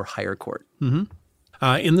court, a more higher court?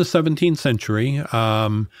 Mm-hmm. In the 17th century,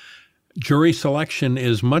 jury selection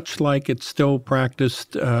is much like it's still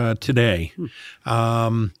practiced today.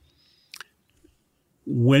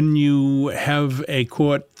 When you have a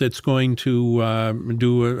court that's going to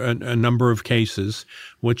do a number of cases,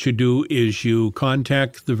 what you do is you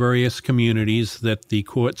contact the various communities that the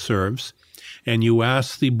court serves, and you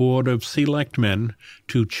ask the Board of Selectmen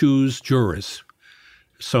to choose jurors.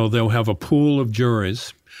 So they'll have a pool of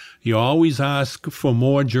jurors. You always ask for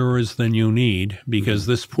more jurors than you need because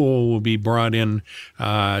this pool will be brought in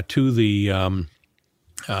to the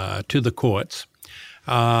courts,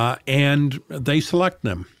 and they select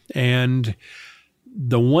them. And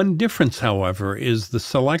the one difference, however, is the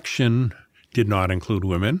selection did not include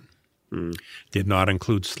women, did not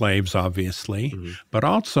include slaves, obviously, but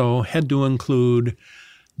also had to include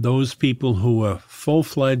those people who were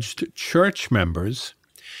full-fledged church members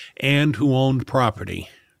and who owned property.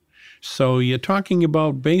 So you're talking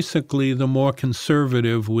about basically the more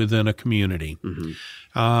conservative within a community.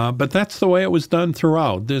 But that's the way it was done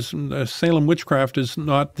throughout. Salem witchcraft is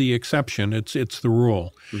not the exception. It's the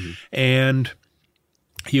rule. And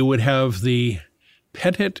you would have the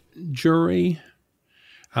petit jury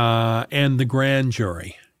and the grand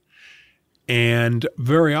jury. And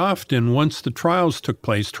very often, once the trials took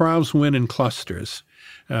place, trials went in clusters.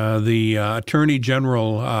 The Attorney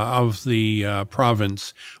General of the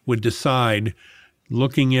province would decide,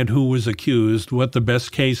 looking at who was accused, what the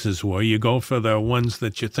best cases were. You go for the ones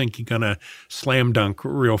that you think you're going to slam dunk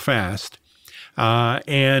real fast.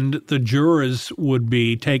 And the jurors would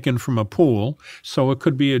be taken from a pool. So it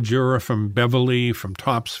could be a juror from Beverly, from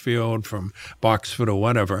Topsfield, from Boxford, or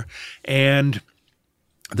whatever. And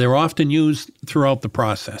they're often used throughout the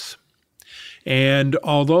process. And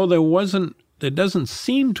although there doesn't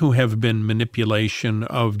seem to have been manipulation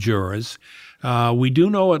of jurors, we do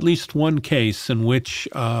know at least one case in which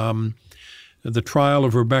the trial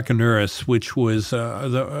of Rebecca Nurse, which was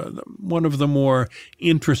one of the more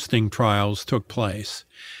interesting trials, took place.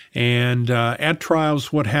 And at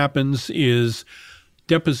trials, what happens is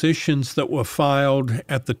depositions that were filed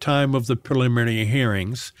at the time of the preliminary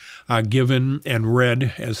hearings are given and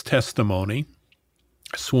read as testimony,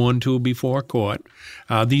 sworn to before court.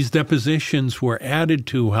 These depositions were added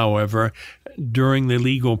to, however, during the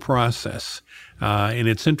legal process. And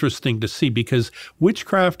it's interesting to see because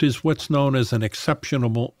witchcraft is what's known as an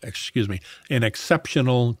exceptional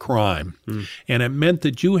crime. And it meant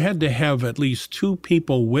that you had to have at least two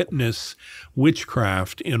people witness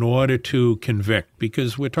witchcraft in order to convict,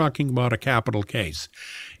 because we're talking about a capital case.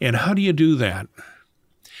 And how do you do that?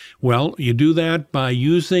 Well, you do that by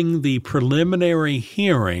using the preliminary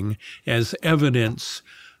hearing as evidence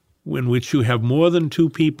in which you have more than two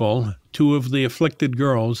people, two of the afflicted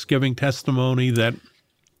girls, giving testimony that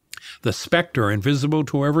the specter, invisible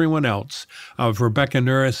to everyone else, of Rebecca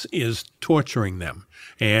Nurse is torturing them.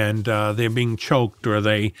 And they're being choked, or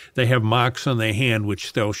they have marks on their hand,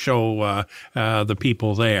 which they'll show the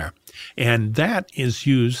people there. And that is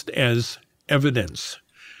used as evidence.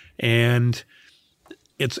 And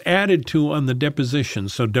it's added to on the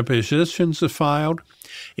depositions. So depositions are filed.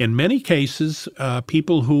 In many cases,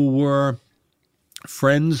 people who were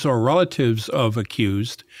friends or relatives of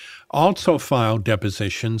accused also filed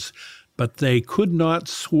depositions, but they could not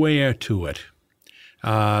swear to it.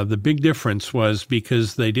 The big difference was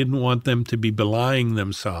because they didn't want them to be belying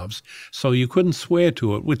themselves. So you couldn't swear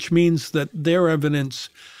to it, which means that their evidence,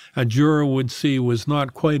 a juror would see, was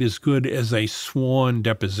not quite as good as a sworn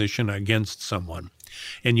deposition against someone.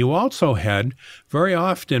 And you also had, very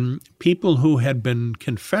often, people who had been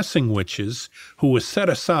confessing witches who were set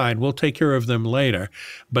aside. We'll take care of them later.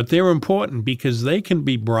 But they're important because they can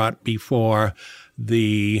be brought before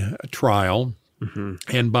the trial,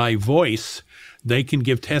 and by voice, they can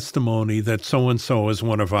give testimony that so-and-so is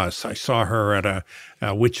one of us. I saw her at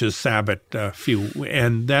a witch's sabbat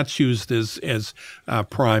and that's used as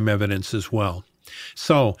prime evidence as well.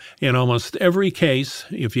 So in almost every case,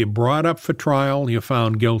 if you brought up for trial, you're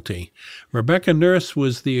found guilty. Rebecca Nurse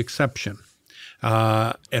was the exception.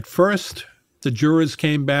 At first, the jurors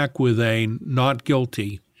came back with a not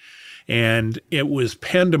guilty, and it was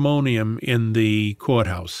pandemonium in the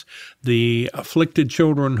courthouse. The afflicted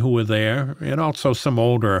children who were there, and also some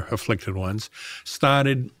older afflicted ones,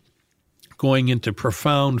 started going into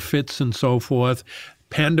profound fits and so forth.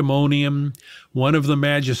 Pandemonium. One of the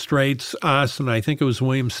magistrates asked, and I think it was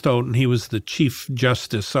William Stoughton, he was the chief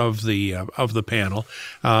justice of the panel.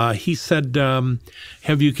 He said,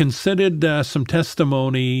 "Have you considered some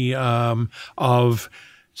testimony of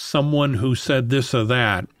someone who said this or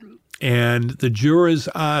that?" And the jurors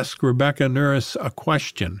asked Rebecca Nurse a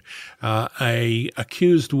question. A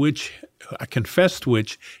confessed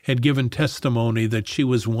witch had given testimony that she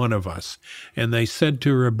was one of us, and they said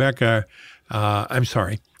to Rebecca,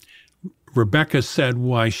 Rebecca said,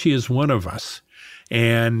 "Why, she is one of us."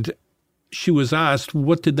 And she was asked,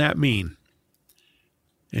 what did that mean?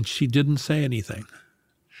 And she didn't say anything.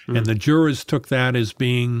 And the jurors took that as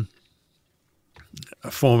being a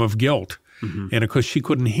form of guilt. And of course, she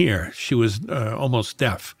couldn't hear. She was almost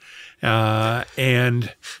deaf.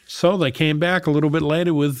 And so they came back a little bit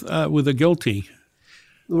later with a guilty.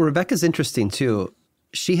 Well, Rebecca's interesting, too.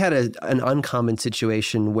 She had an uncommon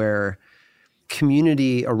situation where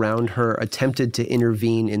community around her attempted to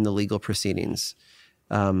intervene in the legal proceedings,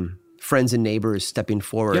 friends and neighbors stepping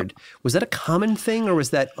forward. Yep. Was that a common thing, or was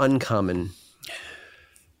that uncommon?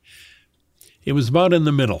 It was about in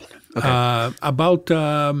the middle. Okay.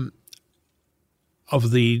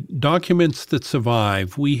 Of the documents that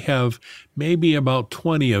survive, we have maybe about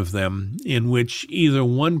 20 of them in which either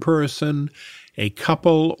one person, a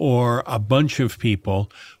couple, or a bunch of people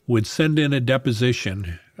would send in a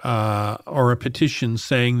deposition or a petition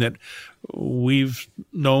saying that we've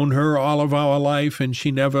known her all of our life and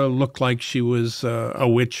she never looked like she was a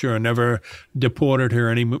witch, or never deported her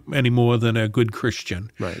any more than a good Christian.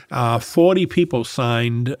 Right. 40 people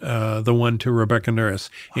signed the one to Rebecca Nurse,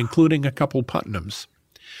 including a couple Putnams.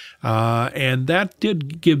 And that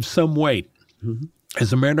did give some weight.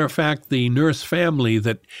 As a matter of fact, the Nurse family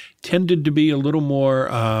that tended to be a little more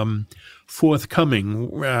forthcoming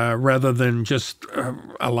rather than just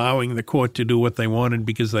allowing the court to do what they wanted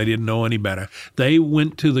because they didn't know any better. They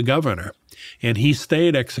went to the governor, and he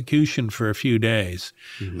stayed execution for a few days.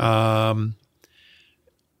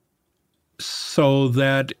 So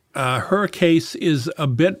that her case is a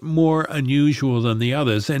bit more unusual than the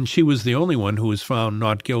others, and she was the only one who was found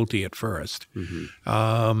not guilty at first.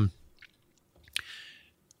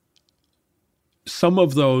 Some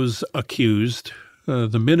of those accused,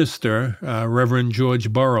 the minister, Reverend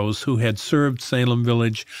George Burroughs, who had served Salem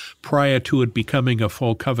Village prior to it becoming a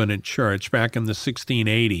full covenant church back in the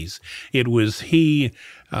 1680s, it was he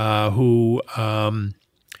who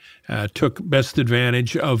took best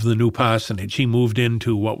advantage of the new parsonage. He moved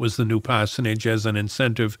into what was the new parsonage as an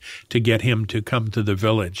incentive to get him to come to the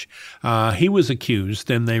village. He was accused,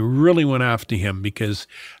 and they really went after him because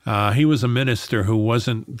he was a minister who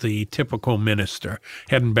wasn't the typical minister,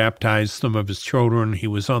 hadn't baptized some of his children. He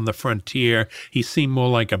was on the frontier. He seemed more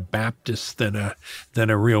like a Baptist than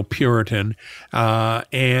a real Puritan.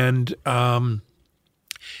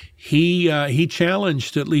 He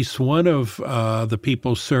challenged at least one of the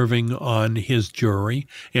people serving on his jury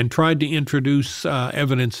and tried to introduce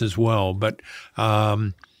evidence as well, but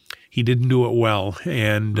he didn't do it well,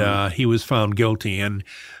 and he was found guilty. And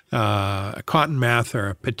Cotton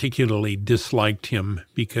Mather particularly disliked him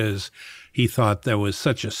because he thought there was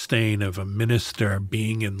such a stain of a minister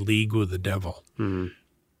being in league with the devil. Mm.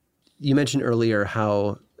 You mentioned earlier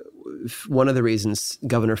how one of the reasons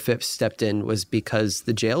Governor Phipps stepped in was because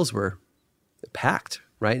the jails were packed,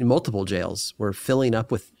 right? And multiple jails were filling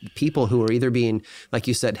up with people who were either being, like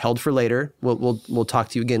you said, held for later. We'll talk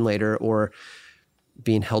to you again later, or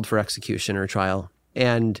being held for execution or trial.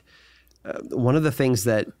 And one of the things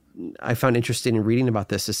that I found interesting in reading about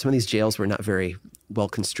this is some of these jails were not very well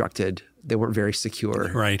constructed. They weren't very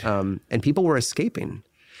secure. Right. And people were escaping.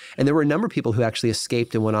 And there were a number of people who actually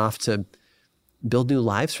escaped and went off to build new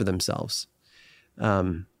lives for themselves.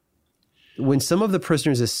 When some of the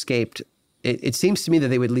prisoners escaped, it seems to me that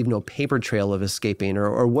they would leave no paper trail of escaping,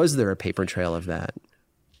 or was there a paper trail of that?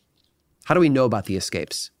 How do we know about the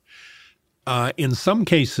escapes? In some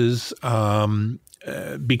cases,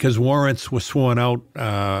 because warrants were sworn out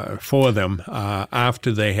for them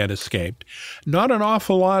after they had escaped. Not an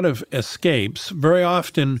awful lot of escapes. Very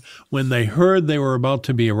often, when they heard they were about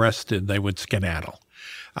to be arrested, they would skedaddle.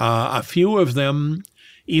 A few of them,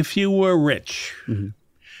 if you were rich, mm-hmm.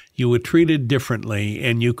 you were treated differently,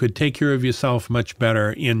 and you could take care of yourself much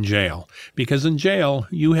better in jail. Because in jail,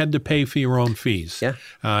 you had to pay for your own fees. Yeah.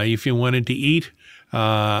 If you wanted to eat,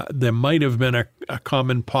 there might have been a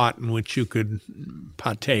common pot in which you could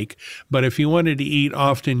partake. But if you wanted to eat,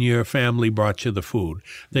 often your family brought you the food.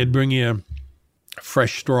 They'd bring you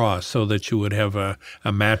fresh straw so that you would have a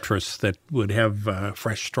mattress that would have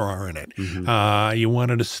fresh straw in it. Mm-hmm. You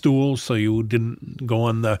wanted a stool so you didn't go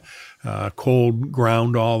on the cold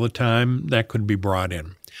ground all the time. That could be brought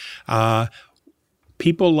in.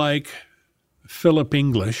 People like Philip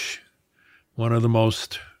English, one of the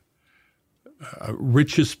most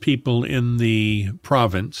richest people in the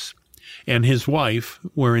province, and his wife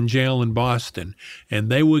were in jail in Boston,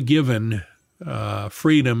 and they were given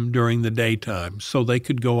freedom during the daytime so they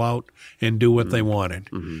could go out and do what they wanted,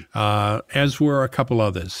 as were a couple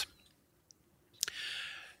others.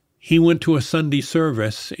 He went to a Sunday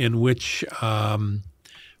service in which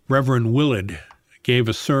Reverend Willard gave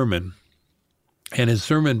a sermon, and his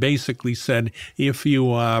sermon basically said, if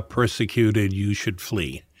you are persecuted, you should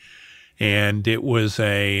flee. And it was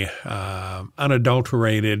a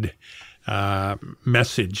unadulterated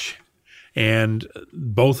message. And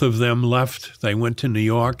both of them left. They went to New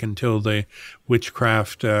York until the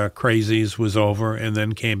witchcraft crazies was over, and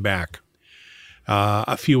then came back.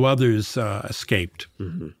 A few others escaped.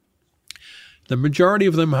 Mm-hmm. The majority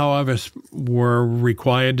of them, however, were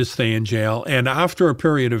required to stay in jail. And after a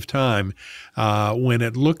period of time, when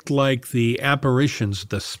it looked like the apparitions,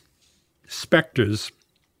 the specters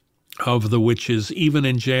of the witches, even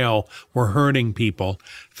in jail, were hurting people,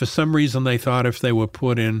 for some reason they thought if they were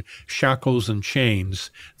put in shackles and chains,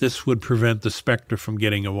 this would prevent the specter from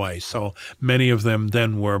getting away. So many of them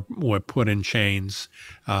then were put in chains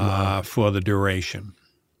for the duration.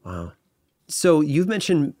 Wow. So you've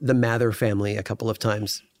mentioned the Mather family a couple of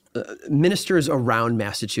times. Ministers around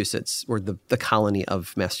Massachusetts, or the colony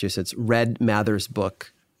of Massachusetts, read Mather's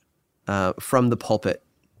book from the pulpit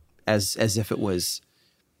as if it was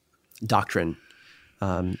doctrine.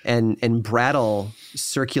 And Brattle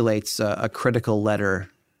circulates a critical letter.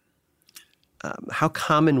 How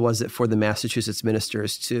common was it for the Massachusetts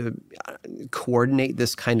ministers to coordinate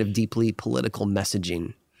this kind of deeply political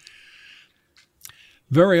messaging?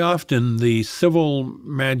 Very often, the civil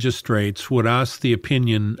magistrates would ask the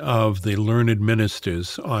opinion of the learned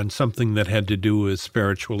ministers on something that had to do with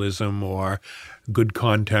spiritualism or good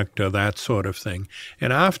conduct or that sort of thing.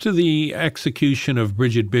 And after the execution of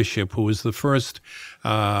Bridget Bishop, who was the first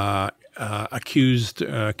accused,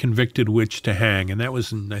 convicted witch to hang, and that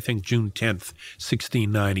was in, I think, June 10th,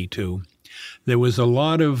 1692, there was a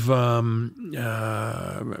lot of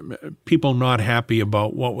people not happy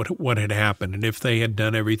about what had happened and if they had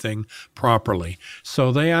done everything properly.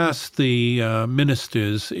 So they asked the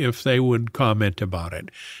ministers if they would comment about it.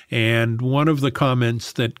 And one of the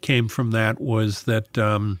comments that came from that was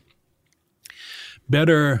that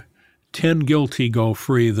better 10 guilty go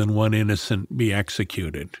free than 1 innocent be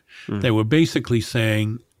executed. They were basically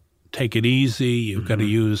saying, take it easy, you've got to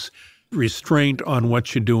use restraint on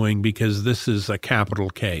what you're doing because this is a capital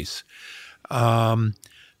case.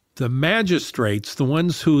 The magistrates, the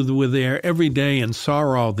ones who were there every day and saw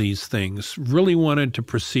all these things, really wanted to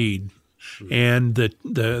proceed. And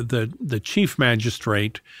the chief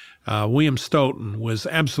magistrate, William Stoughton, was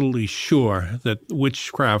absolutely sure that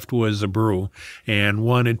witchcraft was a brew and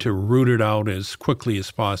wanted to root it out as quickly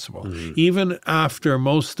as possible. Even after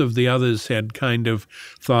most of the others had kind of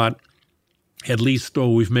thought, at least,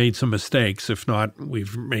 we've made some mistakes. If not,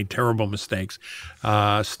 we've made terrible mistakes.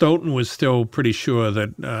 Stoughton was still pretty sure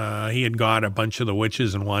that he had got a bunch of the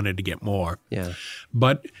witches and wanted to get more. Yeah.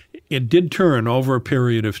 But it did turn over a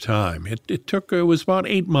period of time. It was about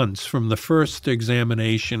 8 months from the first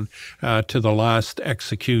examination to the last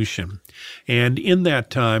execution. And in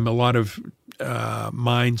that time, a lot of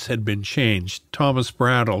minds had been changed. Thomas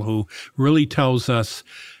Brattle, who really tells us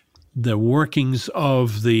the workings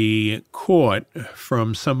of the court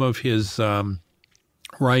from some of his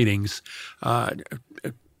writings,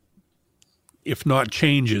 if not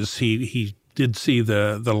changes, he did see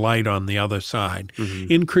the light on the other side.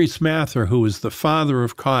 Increase Mather, who was the father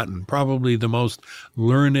of cotton, probably the most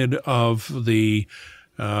learned of the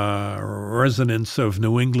residents of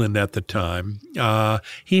New England at the time.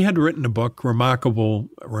 He had written a book, Remarkable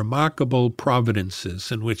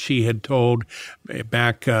Providences, in which he had told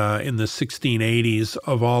back in the 1680s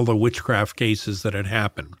of all the witchcraft cases that had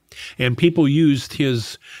happened. And people used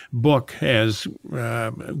his book as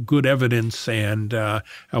good evidence and a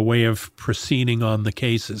way of proceeding on the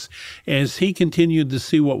cases. As he continued to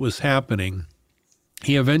see what was happening,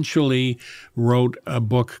 he eventually wrote a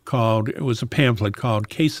book it was a pamphlet called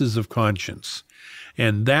Cases of Conscience.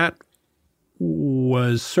 And that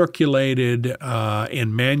was circulated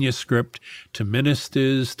in manuscript to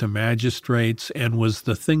ministers, to magistrates, and was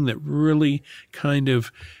the thing that really kind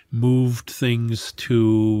of moved things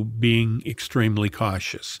to being extremely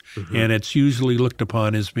cautious. And it's usually looked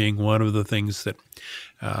upon as being one of the things that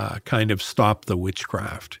kind of stopped the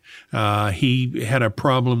witchcraft. He had a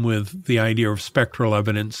problem with the idea of spectral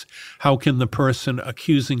evidence. How can the person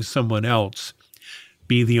accusing someone else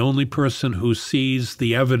be the only person who sees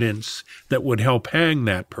the evidence that would help hang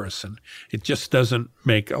that person? It just doesn't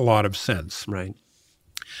make a lot of sense. Right.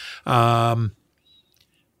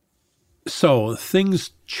 So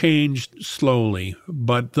things changed slowly,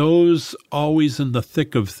 but those always in the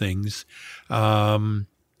thick of things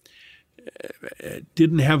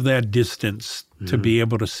didn't have that distance to be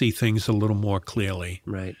able to see things a little more clearly.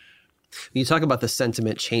 Right. You talk about the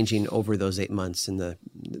sentiment changing over those 8 months and the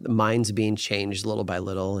minds being changed little by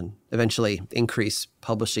little, and eventually Increase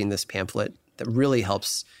publishing this pamphlet that really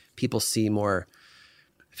helps people see more.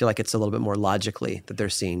 I feel like it's a little bit more logically that they're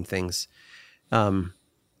seeing things.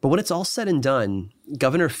 But when it's all said and done,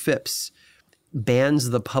 Governor Phipps bans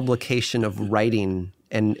the publication of writing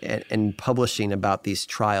and publishing about these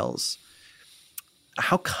trials.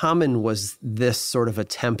 How common was this sort of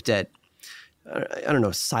attempt at, I don't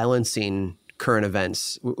know, silencing current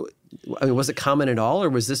events? I mean, was it common at all, or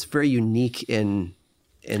was this very unique in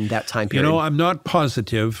that time period? You know, I'm not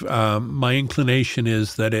positive. My inclination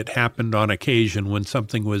is that it happened on occasion when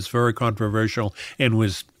something was very controversial and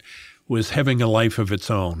was having a life of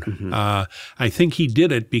its own. I think he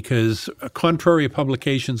did it because contrary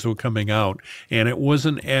publications were coming out, and it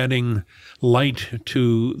wasn't adding light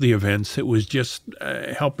to the events. It was just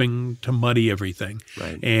helping to muddy everything.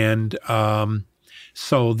 Right. And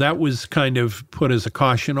so that was kind of put as a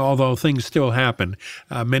caution, although things still happen.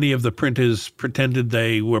 Many of the printers pretended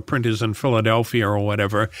they were printers in Philadelphia or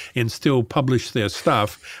whatever and still published their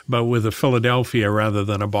stuff, but with a Philadelphia rather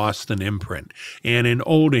than a Boston imprint. And in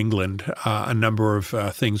Old England, a number of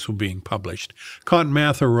things were being published. Cotton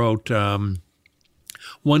Mather wrote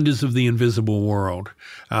Wonders of the Invisible World.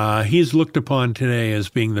 He's looked upon today as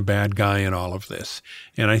being the bad guy in all of this.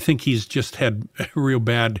 And I think he's just had real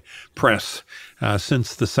bad press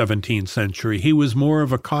since the 17th century. He was more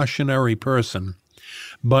of a cautionary person,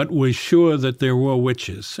 but was sure that there were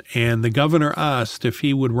witches. And the governor asked if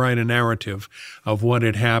he would write a narrative of what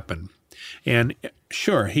had happened. And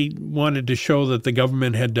sure, he wanted to show that the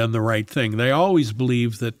government had done the right thing. They always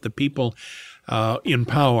believed that the people in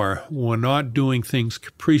power were not doing things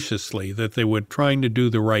capriciously, that they were trying to do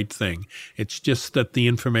the right thing. It's just that the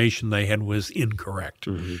information they had was incorrect.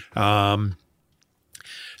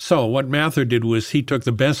 So what Mather did was he took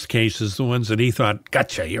the best cases, the ones that he thought,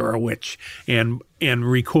 gotcha, you're a witch, and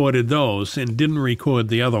recorded those and didn't record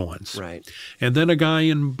the other ones. Right. And then a guy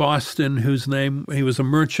in Boston he was a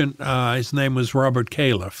merchant, his name was Robert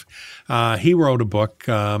Califf. He wrote a book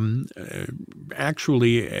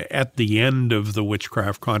actually at the end of the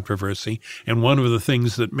witchcraft controversy, and one of the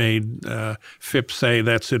things that made Phipps say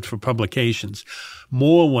that's it for publications,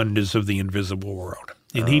 More Wonders of the Invisible World.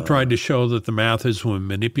 And he tried to show that the Mathers were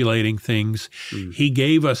manipulating things. He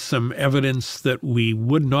gave us some evidence that we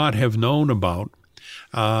would not have known about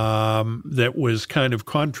that was kind of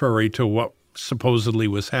contrary to what supposedly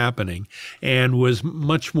was happening, and was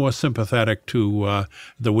much more sympathetic to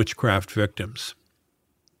the witchcraft victims.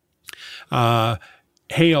 Hale,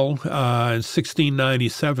 in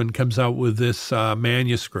 1697, comes out with this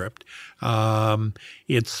manuscript.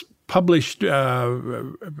 It's published, the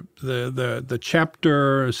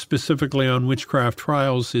chapter specifically on witchcraft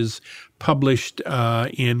trials is published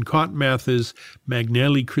in Cotton Mather's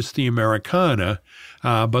Magnelli Christi Americana,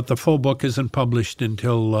 but the full book isn't published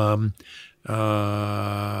until the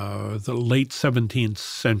late 17th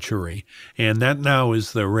century. And that now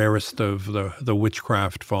is the rarest of the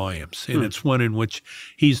witchcraft volumes. And it's one in which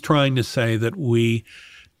he's trying to say that we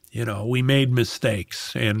made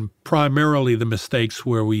mistakes, and primarily the mistakes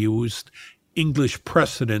where we used English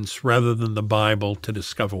precedents rather than the Bible to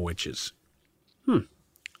discover witches.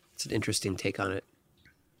 It's an interesting take on it.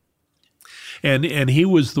 And he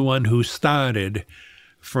was the one who started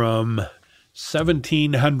from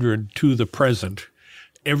 1700 to the present.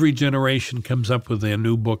 Every generation comes up with their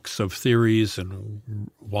new books of theories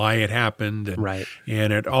and why it happened. And, right.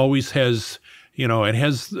 And it always has,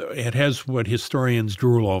 it has what historians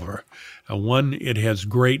drool over. One, it has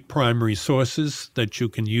great primary sources that you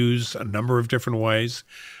can use a number of different ways.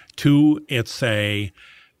 Two, it's a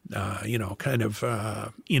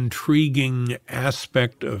intriguing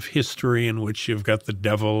aspect of history in which you've got the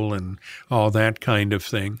devil and all that kind of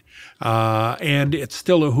thing. And it's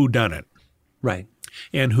still a whodunit. Right.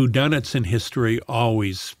 And whodunits in history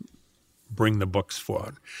always bring the books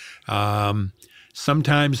forward.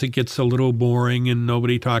 Sometimes it gets a little boring and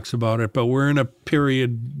nobody talks about it, but we're in a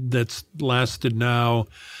period that's lasted now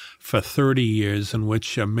for 30 years in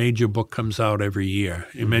which a major book comes out every year.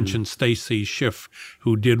 You mentioned Stacy Schiff,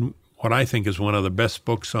 who did what I think is one of the best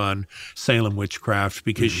books on Salem witchcraft,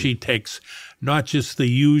 because she takes not just the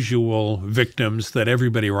usual victims that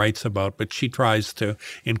everybody writes about, but she tries to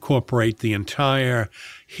incorporate the entire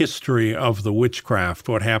history of the witchcraft,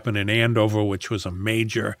 what happened in Andover, which was a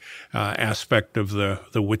major aspect of the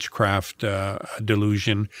witchcraft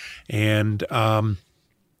delusion, and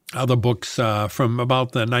other books from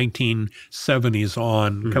about the 1970s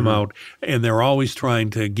on come out, and they're always trying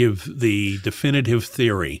to give the definitive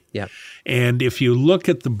theory. Yeah. And if you look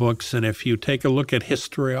at the books and if you take a look at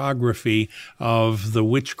historiography of the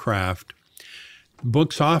witchcraft,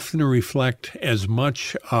 books often reflect as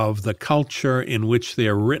much of the culture in which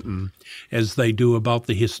they're written as they do about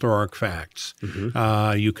the historic facts.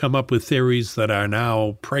 You come up with theories that are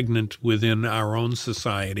now pregnant within our own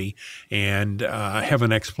society and have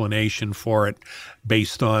an explanation for it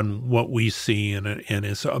based on what we see and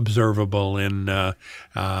is observable in 18th,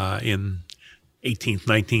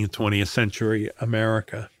 19th, 20th century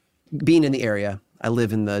America. Being in the area, I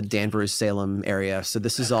live in the Danvers, Salem area, so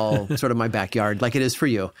this is all sort of my backyard, like it is for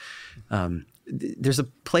you. There's a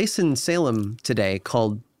place in Salem today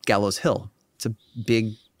called Gallows Hill. It's a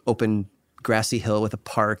big, open, grassy hill with a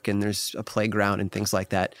park, and there's a playground and things like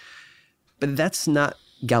that. But that's not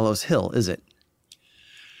Gallows Hill, is it?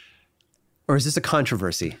 Or is this a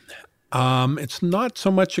controversy? It's not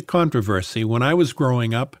so much a controversy. When I was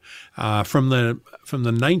growing up, from the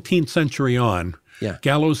 19th century on,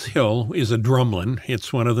 Gallows Hill is a drumlin.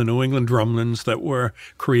 It's one of the New England drumlins that were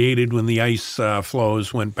created when the ice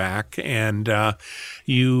flows went back. And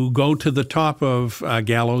you go to the top of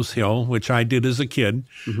Gallows Hill, which I did as a kid.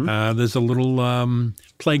 There's a little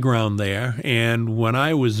playground there. And when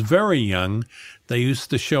I was very young, they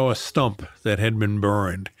used to show a stump that had been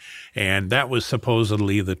burned. And that was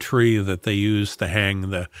supposedly the tree that they used to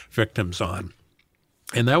hang the victims on.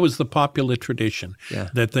 And that was the popular tradition,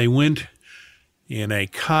 that they went in a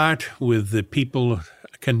cart with the people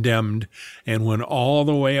condemned and went all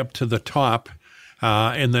the way up to the top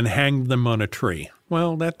and then hanged them on a tree.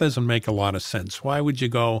 Well, that doesn't make a lot of sense. Why would you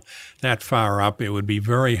go that far up? It would be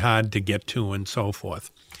very hard to get to and so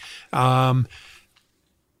forth. Although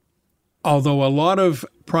a lot of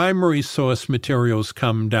primary source materials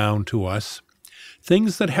come down to us,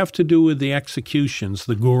 things that have to do with the executions,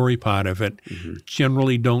 the gory part of it,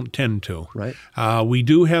 generally don't tend to. Right. We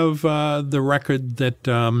do have the record that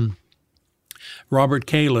Robert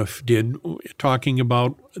Califf did talking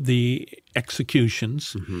about the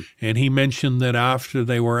executions, and he mentioned that after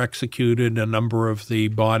they were executed, a number of the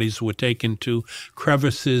bodies were taken to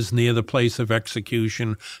crevices near the place of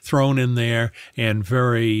execution, thrown in there, and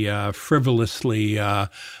very frivolously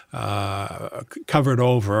covered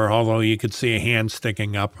over, although you could see a hand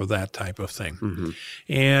sticking up or that type of thing.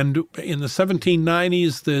 And in the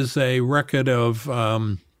 1790s, there's a record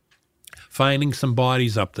of finding some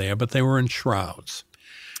bodies up there, but they were in shrouds.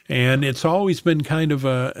 And it's always been kind of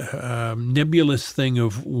a nebulous thing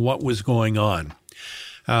of what was going on.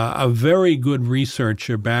 A very good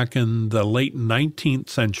researcher back in the late 19th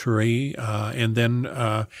century and then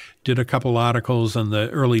did a couple articles in the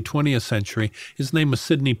early 20th century. His name was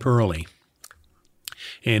Sidney Purley.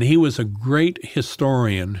 And he was a great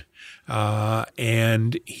historian,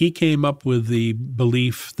 and he came up with the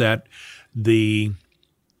belief that the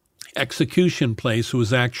execution place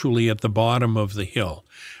was actually at the bottom of the hill,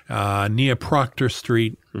 near Proctor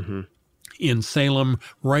Street in Salem,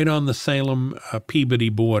 right on the Salem-Peabody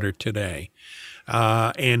border today.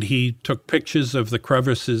 And he took pictures of the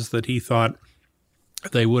crevices that he thought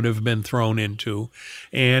they would have been thrown into,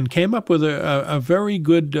 and came up with a very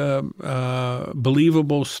good,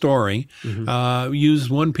 believable story. Used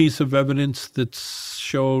one piece of evidence that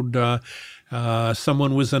showed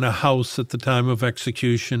someone was in a house at the time of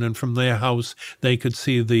execution, and from their house they could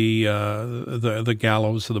see the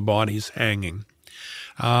gallows of the bodies hanging.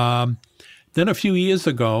 Then a few years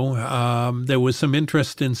ago, there was some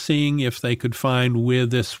interest in seeing if they could find where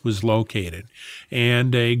this was located,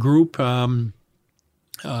 and a group,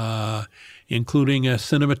 including a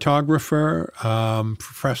cinematographer,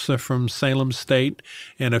 professor from Salem State,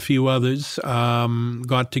 and a few others,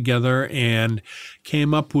 got together and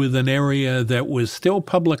came up with an area that was still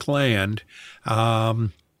public land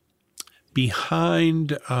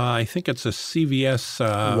behind, I think it's a CVS.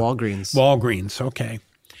 Walgreens, okay.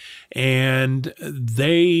 And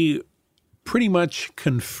they pretty much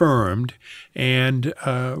confirmed, and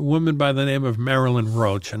a woman by the name of Marilyn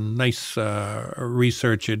Roach, a nice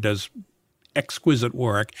researcher, does exquisite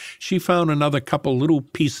work. She found another couple little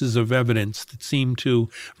pieces of evidence that seemed to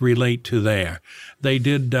relate to there. They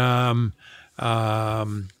did underground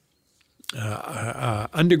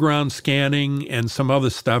scanning and some other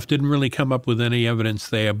stuff, didn't really come up with any evidence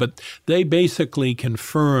there, but they basically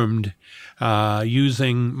confirmed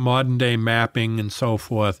using modern-day mapping and so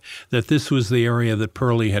forth, that this was the area that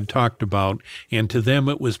Purley had talked about, and to them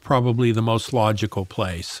it was probably the most logical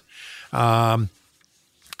place.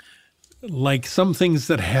 Like some things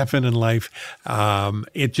that happen in life,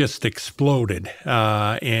 it just exploded,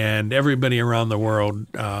 and everybody around the world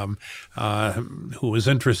who was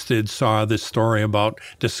interested saw this story about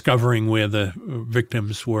discovering where the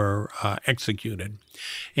victims were executed.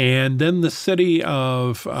 And then the city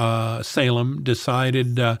of Salem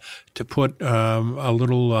decided to put a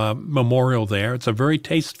little memorial there. It's a very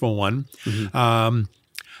tasteful one.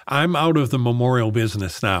 I'm out of the memorial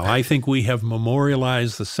business now. I think we have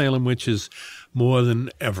memorialized the Salem witches more than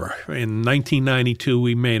ever. In 1992,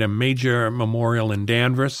 we made a major memorial in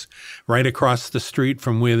Danvers, right across the street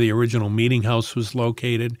from where the original meeting house was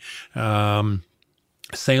located. Salem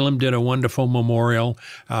did a wonderful memorial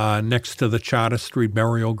next to the Charter Street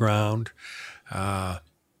burial ground.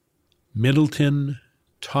 Middleton,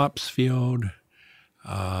 Topsfield,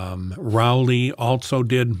 Rowley also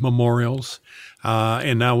did memorials.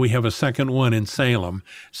 And now we have a second one in Salem.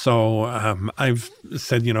 So I've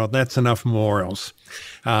said, that's enough memorials.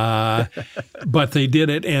 But they did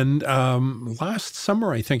it. And last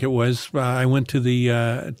summer, I think it was, I went to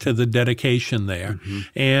the dedication there.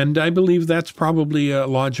 And I believe that's probably a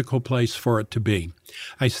logical place for it to be.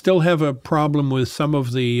 I still have a problem with some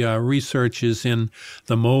of the researches in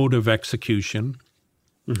the mode of execution.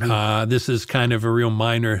 This is kind of a real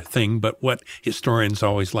minor thing, but what historians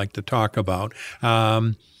always like to talk about.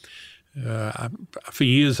 For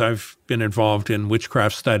years, I've been involved in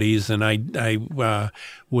witchcraft studies, and I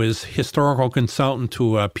was historical consultant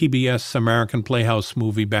to a PBS American Playhouse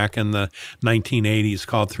movie back in the 1980s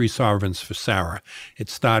called Three Sovereigns for Sarah. It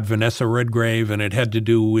starred Vanessa Redgrave, and it had to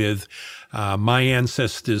do with my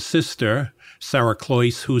ancestor's sister, Sarah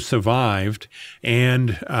Cloyce, who survived,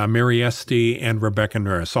 and Mary Esty and Rebecca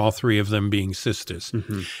Nurse, all three of them being sisters.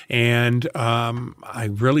 And I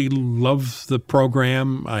really loved the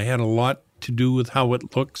program. I had a lot to do with how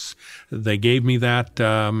it looks. They gave me that.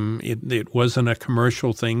 It wasn't a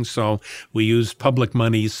commercial thing, so we used public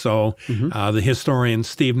monies. So the historian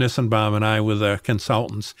Steve Nissenbaum and I were the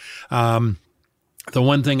consultants. The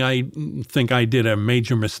one thing I think I did a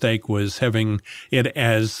major mistake was having it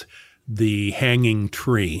as the hanging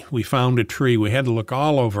tree. We found a tree. We had to look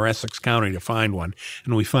all over Essex County to find one,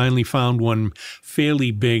 and we finally found one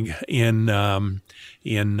fairly big in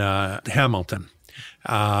Hamilton.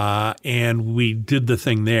 And we did the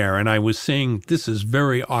thing there, and I was saying, this is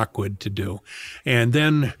very awkward to do. And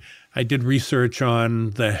then I did research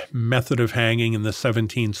on the method of hanging in the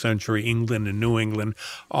 17th century England and New England.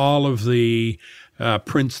 All of the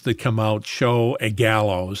prints that come out show a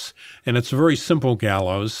gallows, and it's a very simple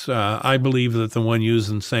gallows. I believe that the one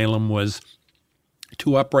used in Salem was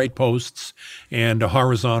 2 upright posts and a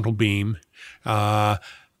horizontal beam,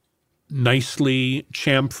 nicely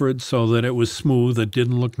chamfered so that it was smooth. It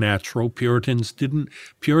didn't look natural. Puritans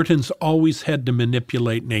always had to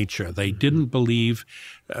manipulate nature. They didn't believe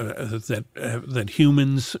that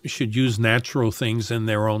humans should use natural things in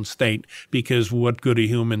their own state, because what good are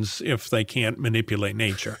humans if they can't manipulate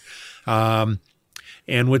nature? And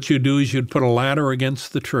what you do is you'd put a ladder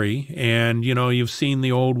against the tree, and you've seen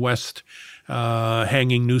the Old West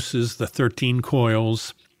hanging nooses, the 13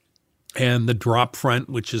 coils, and the drop front,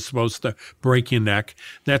 which is supposed to break your neck.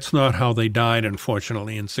 That's not how they died,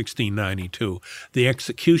 unfortunately, in 1692. The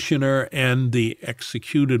executioner and the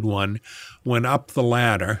executed one went up the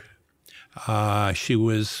ladder. He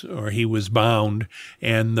was bound,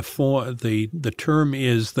 and the term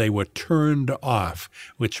is they were turned off,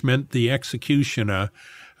 which meant the executioner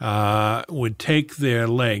would take their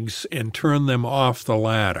legs and turn them off the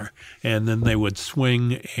ladder, and then they would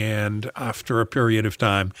swing, and after a period of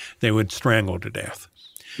time, they would strangle to death.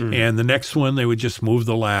 And the next one, they would just move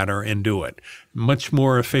the ladder and do it. Much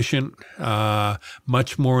more efficient,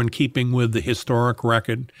 much more in keeping with the historic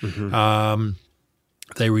record.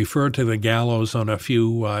 They refer to the gallows on a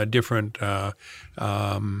few different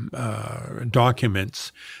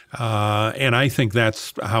documents, and I think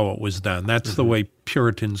that's how it was done. That's the way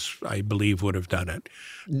Puritans, I believe, would have done it.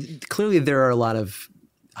 Clearly, there are a lot of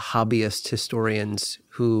hobbyist historians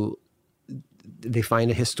who they find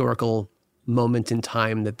a historical moment in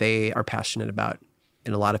time that they are passionate about,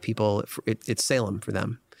 and a lot of people, it's Salem for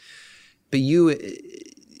them. But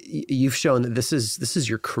you've shown that this is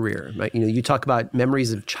your career, right? You talk about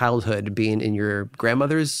memories of childhood being in your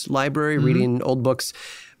grandmother's library, reading old books,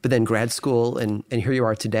 but then grad school, and here you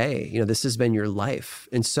are today. This has been your life.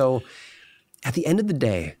 And so at the end of the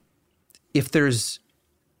day, if there's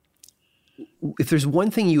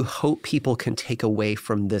one thing you hope people can take away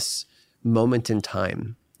from this moment in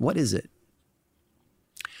time, what is it?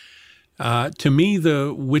 To me,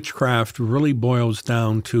 the witchcraft really boils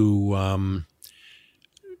down to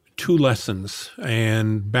 2 lessons.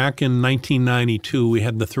 And back in 1992, we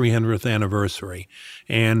had the 300th anniversary.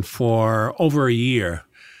 And for over a year,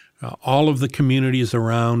 all of the communities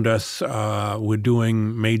around us were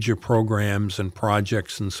doing major programs and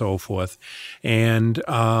projects and so forth. And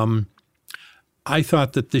I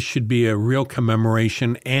thought that this should be a real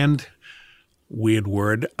commemoration and, weird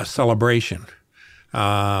word, a celebration.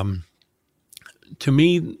 To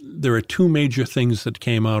me, there are 2 major things that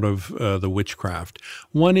came out of the witchcraft.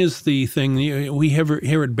 One is the thing we have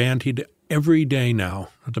here at Banty every day now.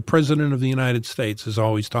 The President of the United States is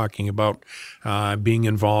always talking about being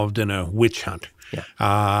involved in a witch hunt. Yeah.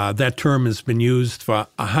 That term has been used for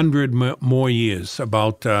 100 more years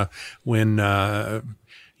about when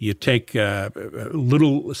you take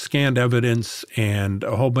little scant evidence and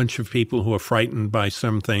a whole bunch of people who are frightened by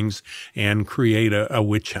some things and create a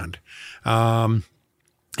witch hunt. And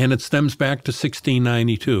it stems back to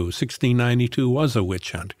 1692. 1692 was a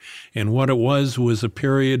witch hunt. And what it was a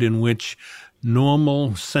period in which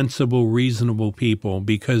normal, sensible, reasonable people,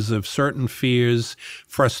 because of certain fears,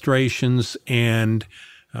 frustrations, and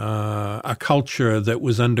a culture that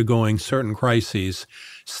was undergoing certain crises,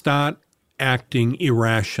 start acting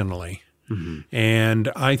irrationally. And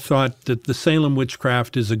I thought that the Salem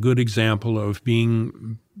witchcraft is a good example of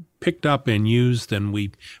being picked up and used, and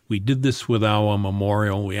we did this with our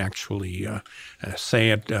memorial. We actually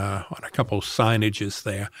say it on a couple of signages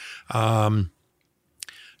there.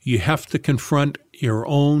 You have to confront your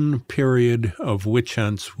own period of witch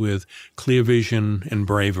hunts with clear vision and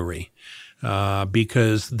bravery.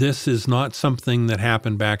 because this is not something that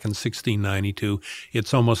happened back in 1692.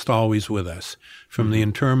 It's almost always with us. From the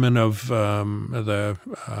internment of the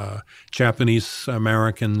Japanese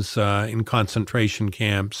Americans in concentration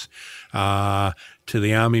camps, to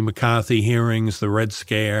the Army McCarthy hearings, the Red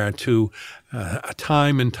Scare, to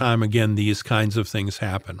time and time again, these kinds of things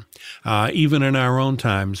happen. Even in our own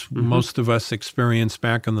times, most of us experienced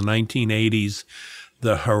back in the 1980s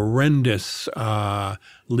the horrendous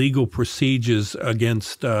legal procedures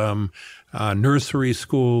against nursery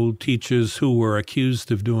school teachers who were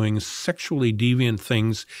accused of doing sexually deviant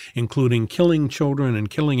things, including killing children and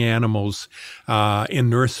killing animals in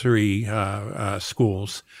nursery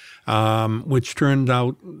schools, which turned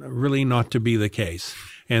out really not to be the case.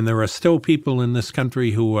 And there are still people in this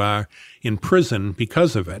country who are in prison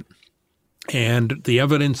because of it. And the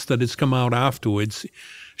evidence that has come out afterwards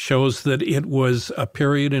shows that it was a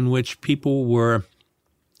period in which people were,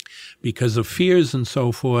 because of fears and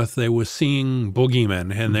so forth, they were seeing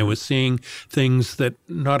boogeymen, and they were seeing things that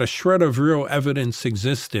not a shred of real evidence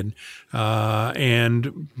existed.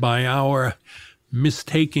 And by our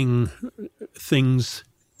mistaking things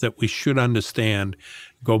that we should understand,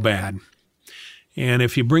 go bad. And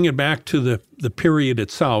if you bring it back to the period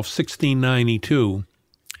itself, 1692,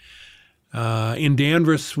 in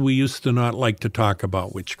Danvers, we used to not like to talk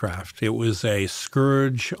about witchcraft. It was a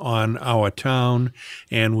scourge on our town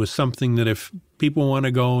and was something that if people want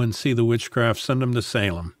to go and see the witchcraft, send them to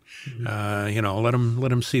Salem. Let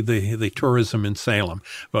them see the tourism in Salem.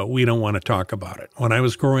 But we don't want to talk about it. When I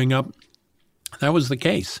was growing up, that was the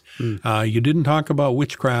case. You didn't talk about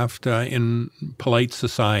witchcraft in polite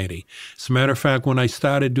society. As a matter of fact, when I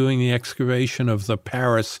started doing the excavation of the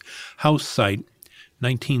Paris house site,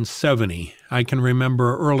 1970, I can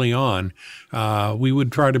remember early on, we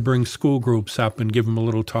would try to bring school groups up and give them a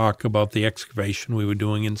little talk about the excavation we were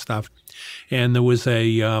doing and stuff. And there was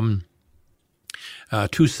two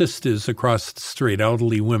sisters across the street,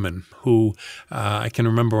 elderly women, who I can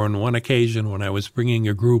remember on one occasion when I was bringing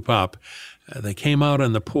a group up, they came out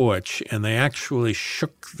on the porch and they actually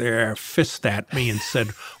shook their fist at me and said,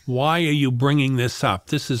 "Why are you bringing this up?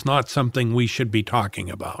 This is not something we should be talking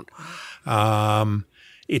about."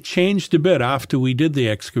 It changed a bit after we did the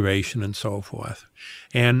excavation and so forth.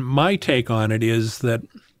 And my take on it is that,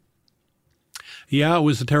 yeah, it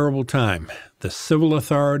was a terrible time. The civil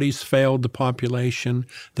authorities failed the population.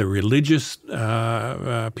 The religious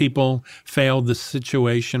people failed the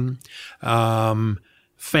situation.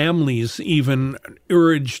 Families even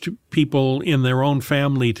urged people in their own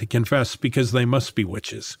family to confess because they must be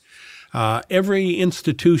witches. Every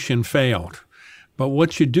institution failed. But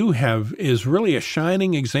what you do have is really a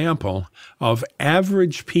shining example of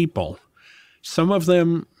average people, some of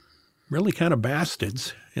them really kind of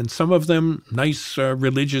bastards, and some of them nice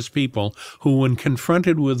religious people who, when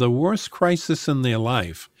confronted with the worst crisis in their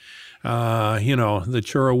life,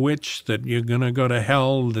 that you're a witch, that you're going to go to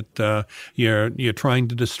hell, that you're trying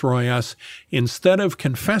to destroy us, instead of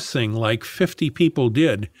confessing like 50 people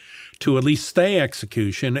did to at least stay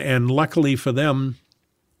execution, and luckily for them,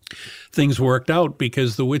 things worked out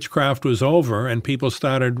because the witchcraft was over and people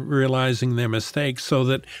started realizing their mistakes, so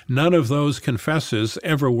that none of those confessors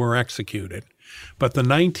ever were executed. But the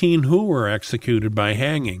 19 who were executed by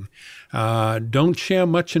hanging don't share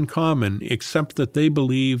much in common, except that they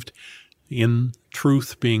believed in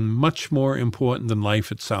truth being much more important than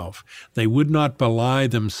life itself. They would not belie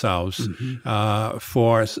themselves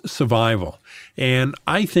for survival. And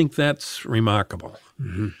I think that's remarkable.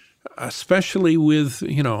 Especially with,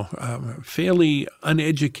 fairly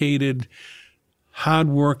uneducated,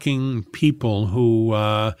 hardworking people who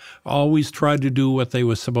always tried to do what they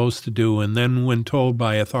were supposed to do, and then when told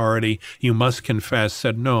by authority, you must confess,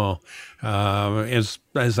 said no. As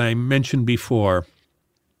I mentioned before,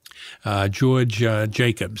 George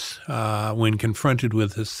Jacobs, when confronted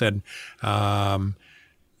with this, said,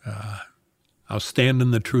 I'll stand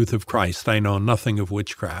in the truth of Christ. I know nothing of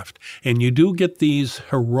witchcraft. And you do get these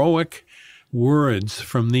heroic words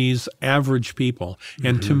from these average people.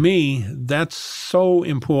 And to me, that's so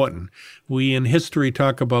important. We in history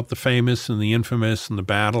talk about the famous and the infamous and the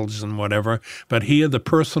battles and whatever, but here the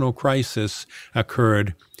personal crisis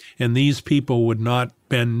occurred, and these people would not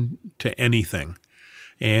bend to anything.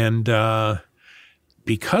 And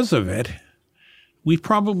because of it, we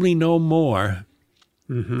probably know more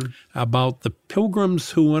about the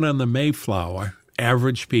pilgrims who went on the Mayflower,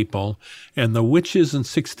 average people, and the witches in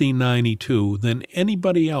 1692 than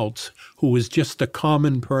anybody else who was just a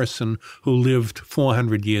common person who lived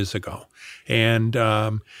 400 years ago. And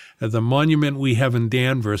the monument we have in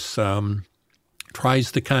Danvers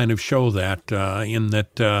tries to kind of show that in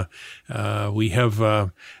that we have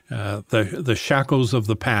the shackles of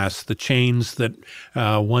the past, the chains that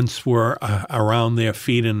once were around their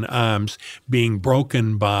feet and arms being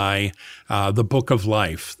broken by the book of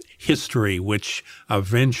life, history, which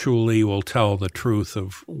eventually will tell the truth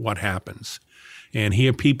of what happens. And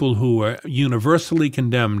here people who were universally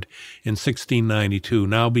condemned in 1692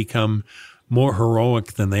 now become more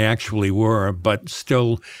heroic than they actually were, but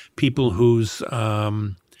still people whose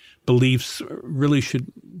beliefs really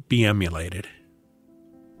should be emulated.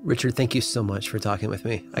 Richard, thank you so much for talking with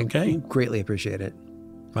me. I greatly appreciate it.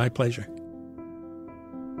 My pleasure.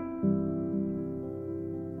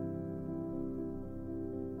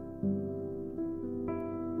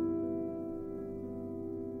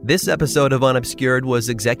 This episode of Unobscured was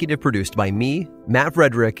executive produced by me, Matt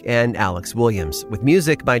Frederick, and Alex Williams, with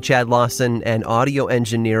music by Chad Lawson and audio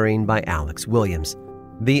engineering by Alex Williams.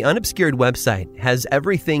 The Unobscured website has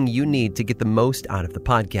everything you need to get the most out of the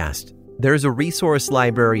podcast. There's a resource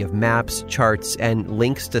library of maps, charts, and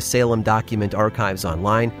links to Salem document archives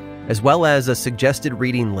online, as well as a suggested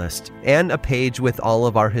reading list and a page with all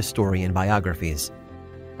of our historian biographies.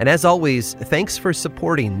 And as always, thanks for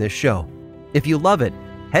supporting this show. If you love it,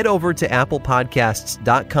 head over to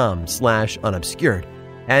applepodcasts.com/unobscured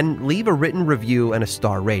and leave a written review and a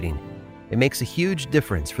star rating. It makes a huge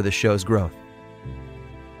difference for the show's growth.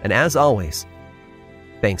 And as always,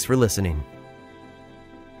 thanks for listening.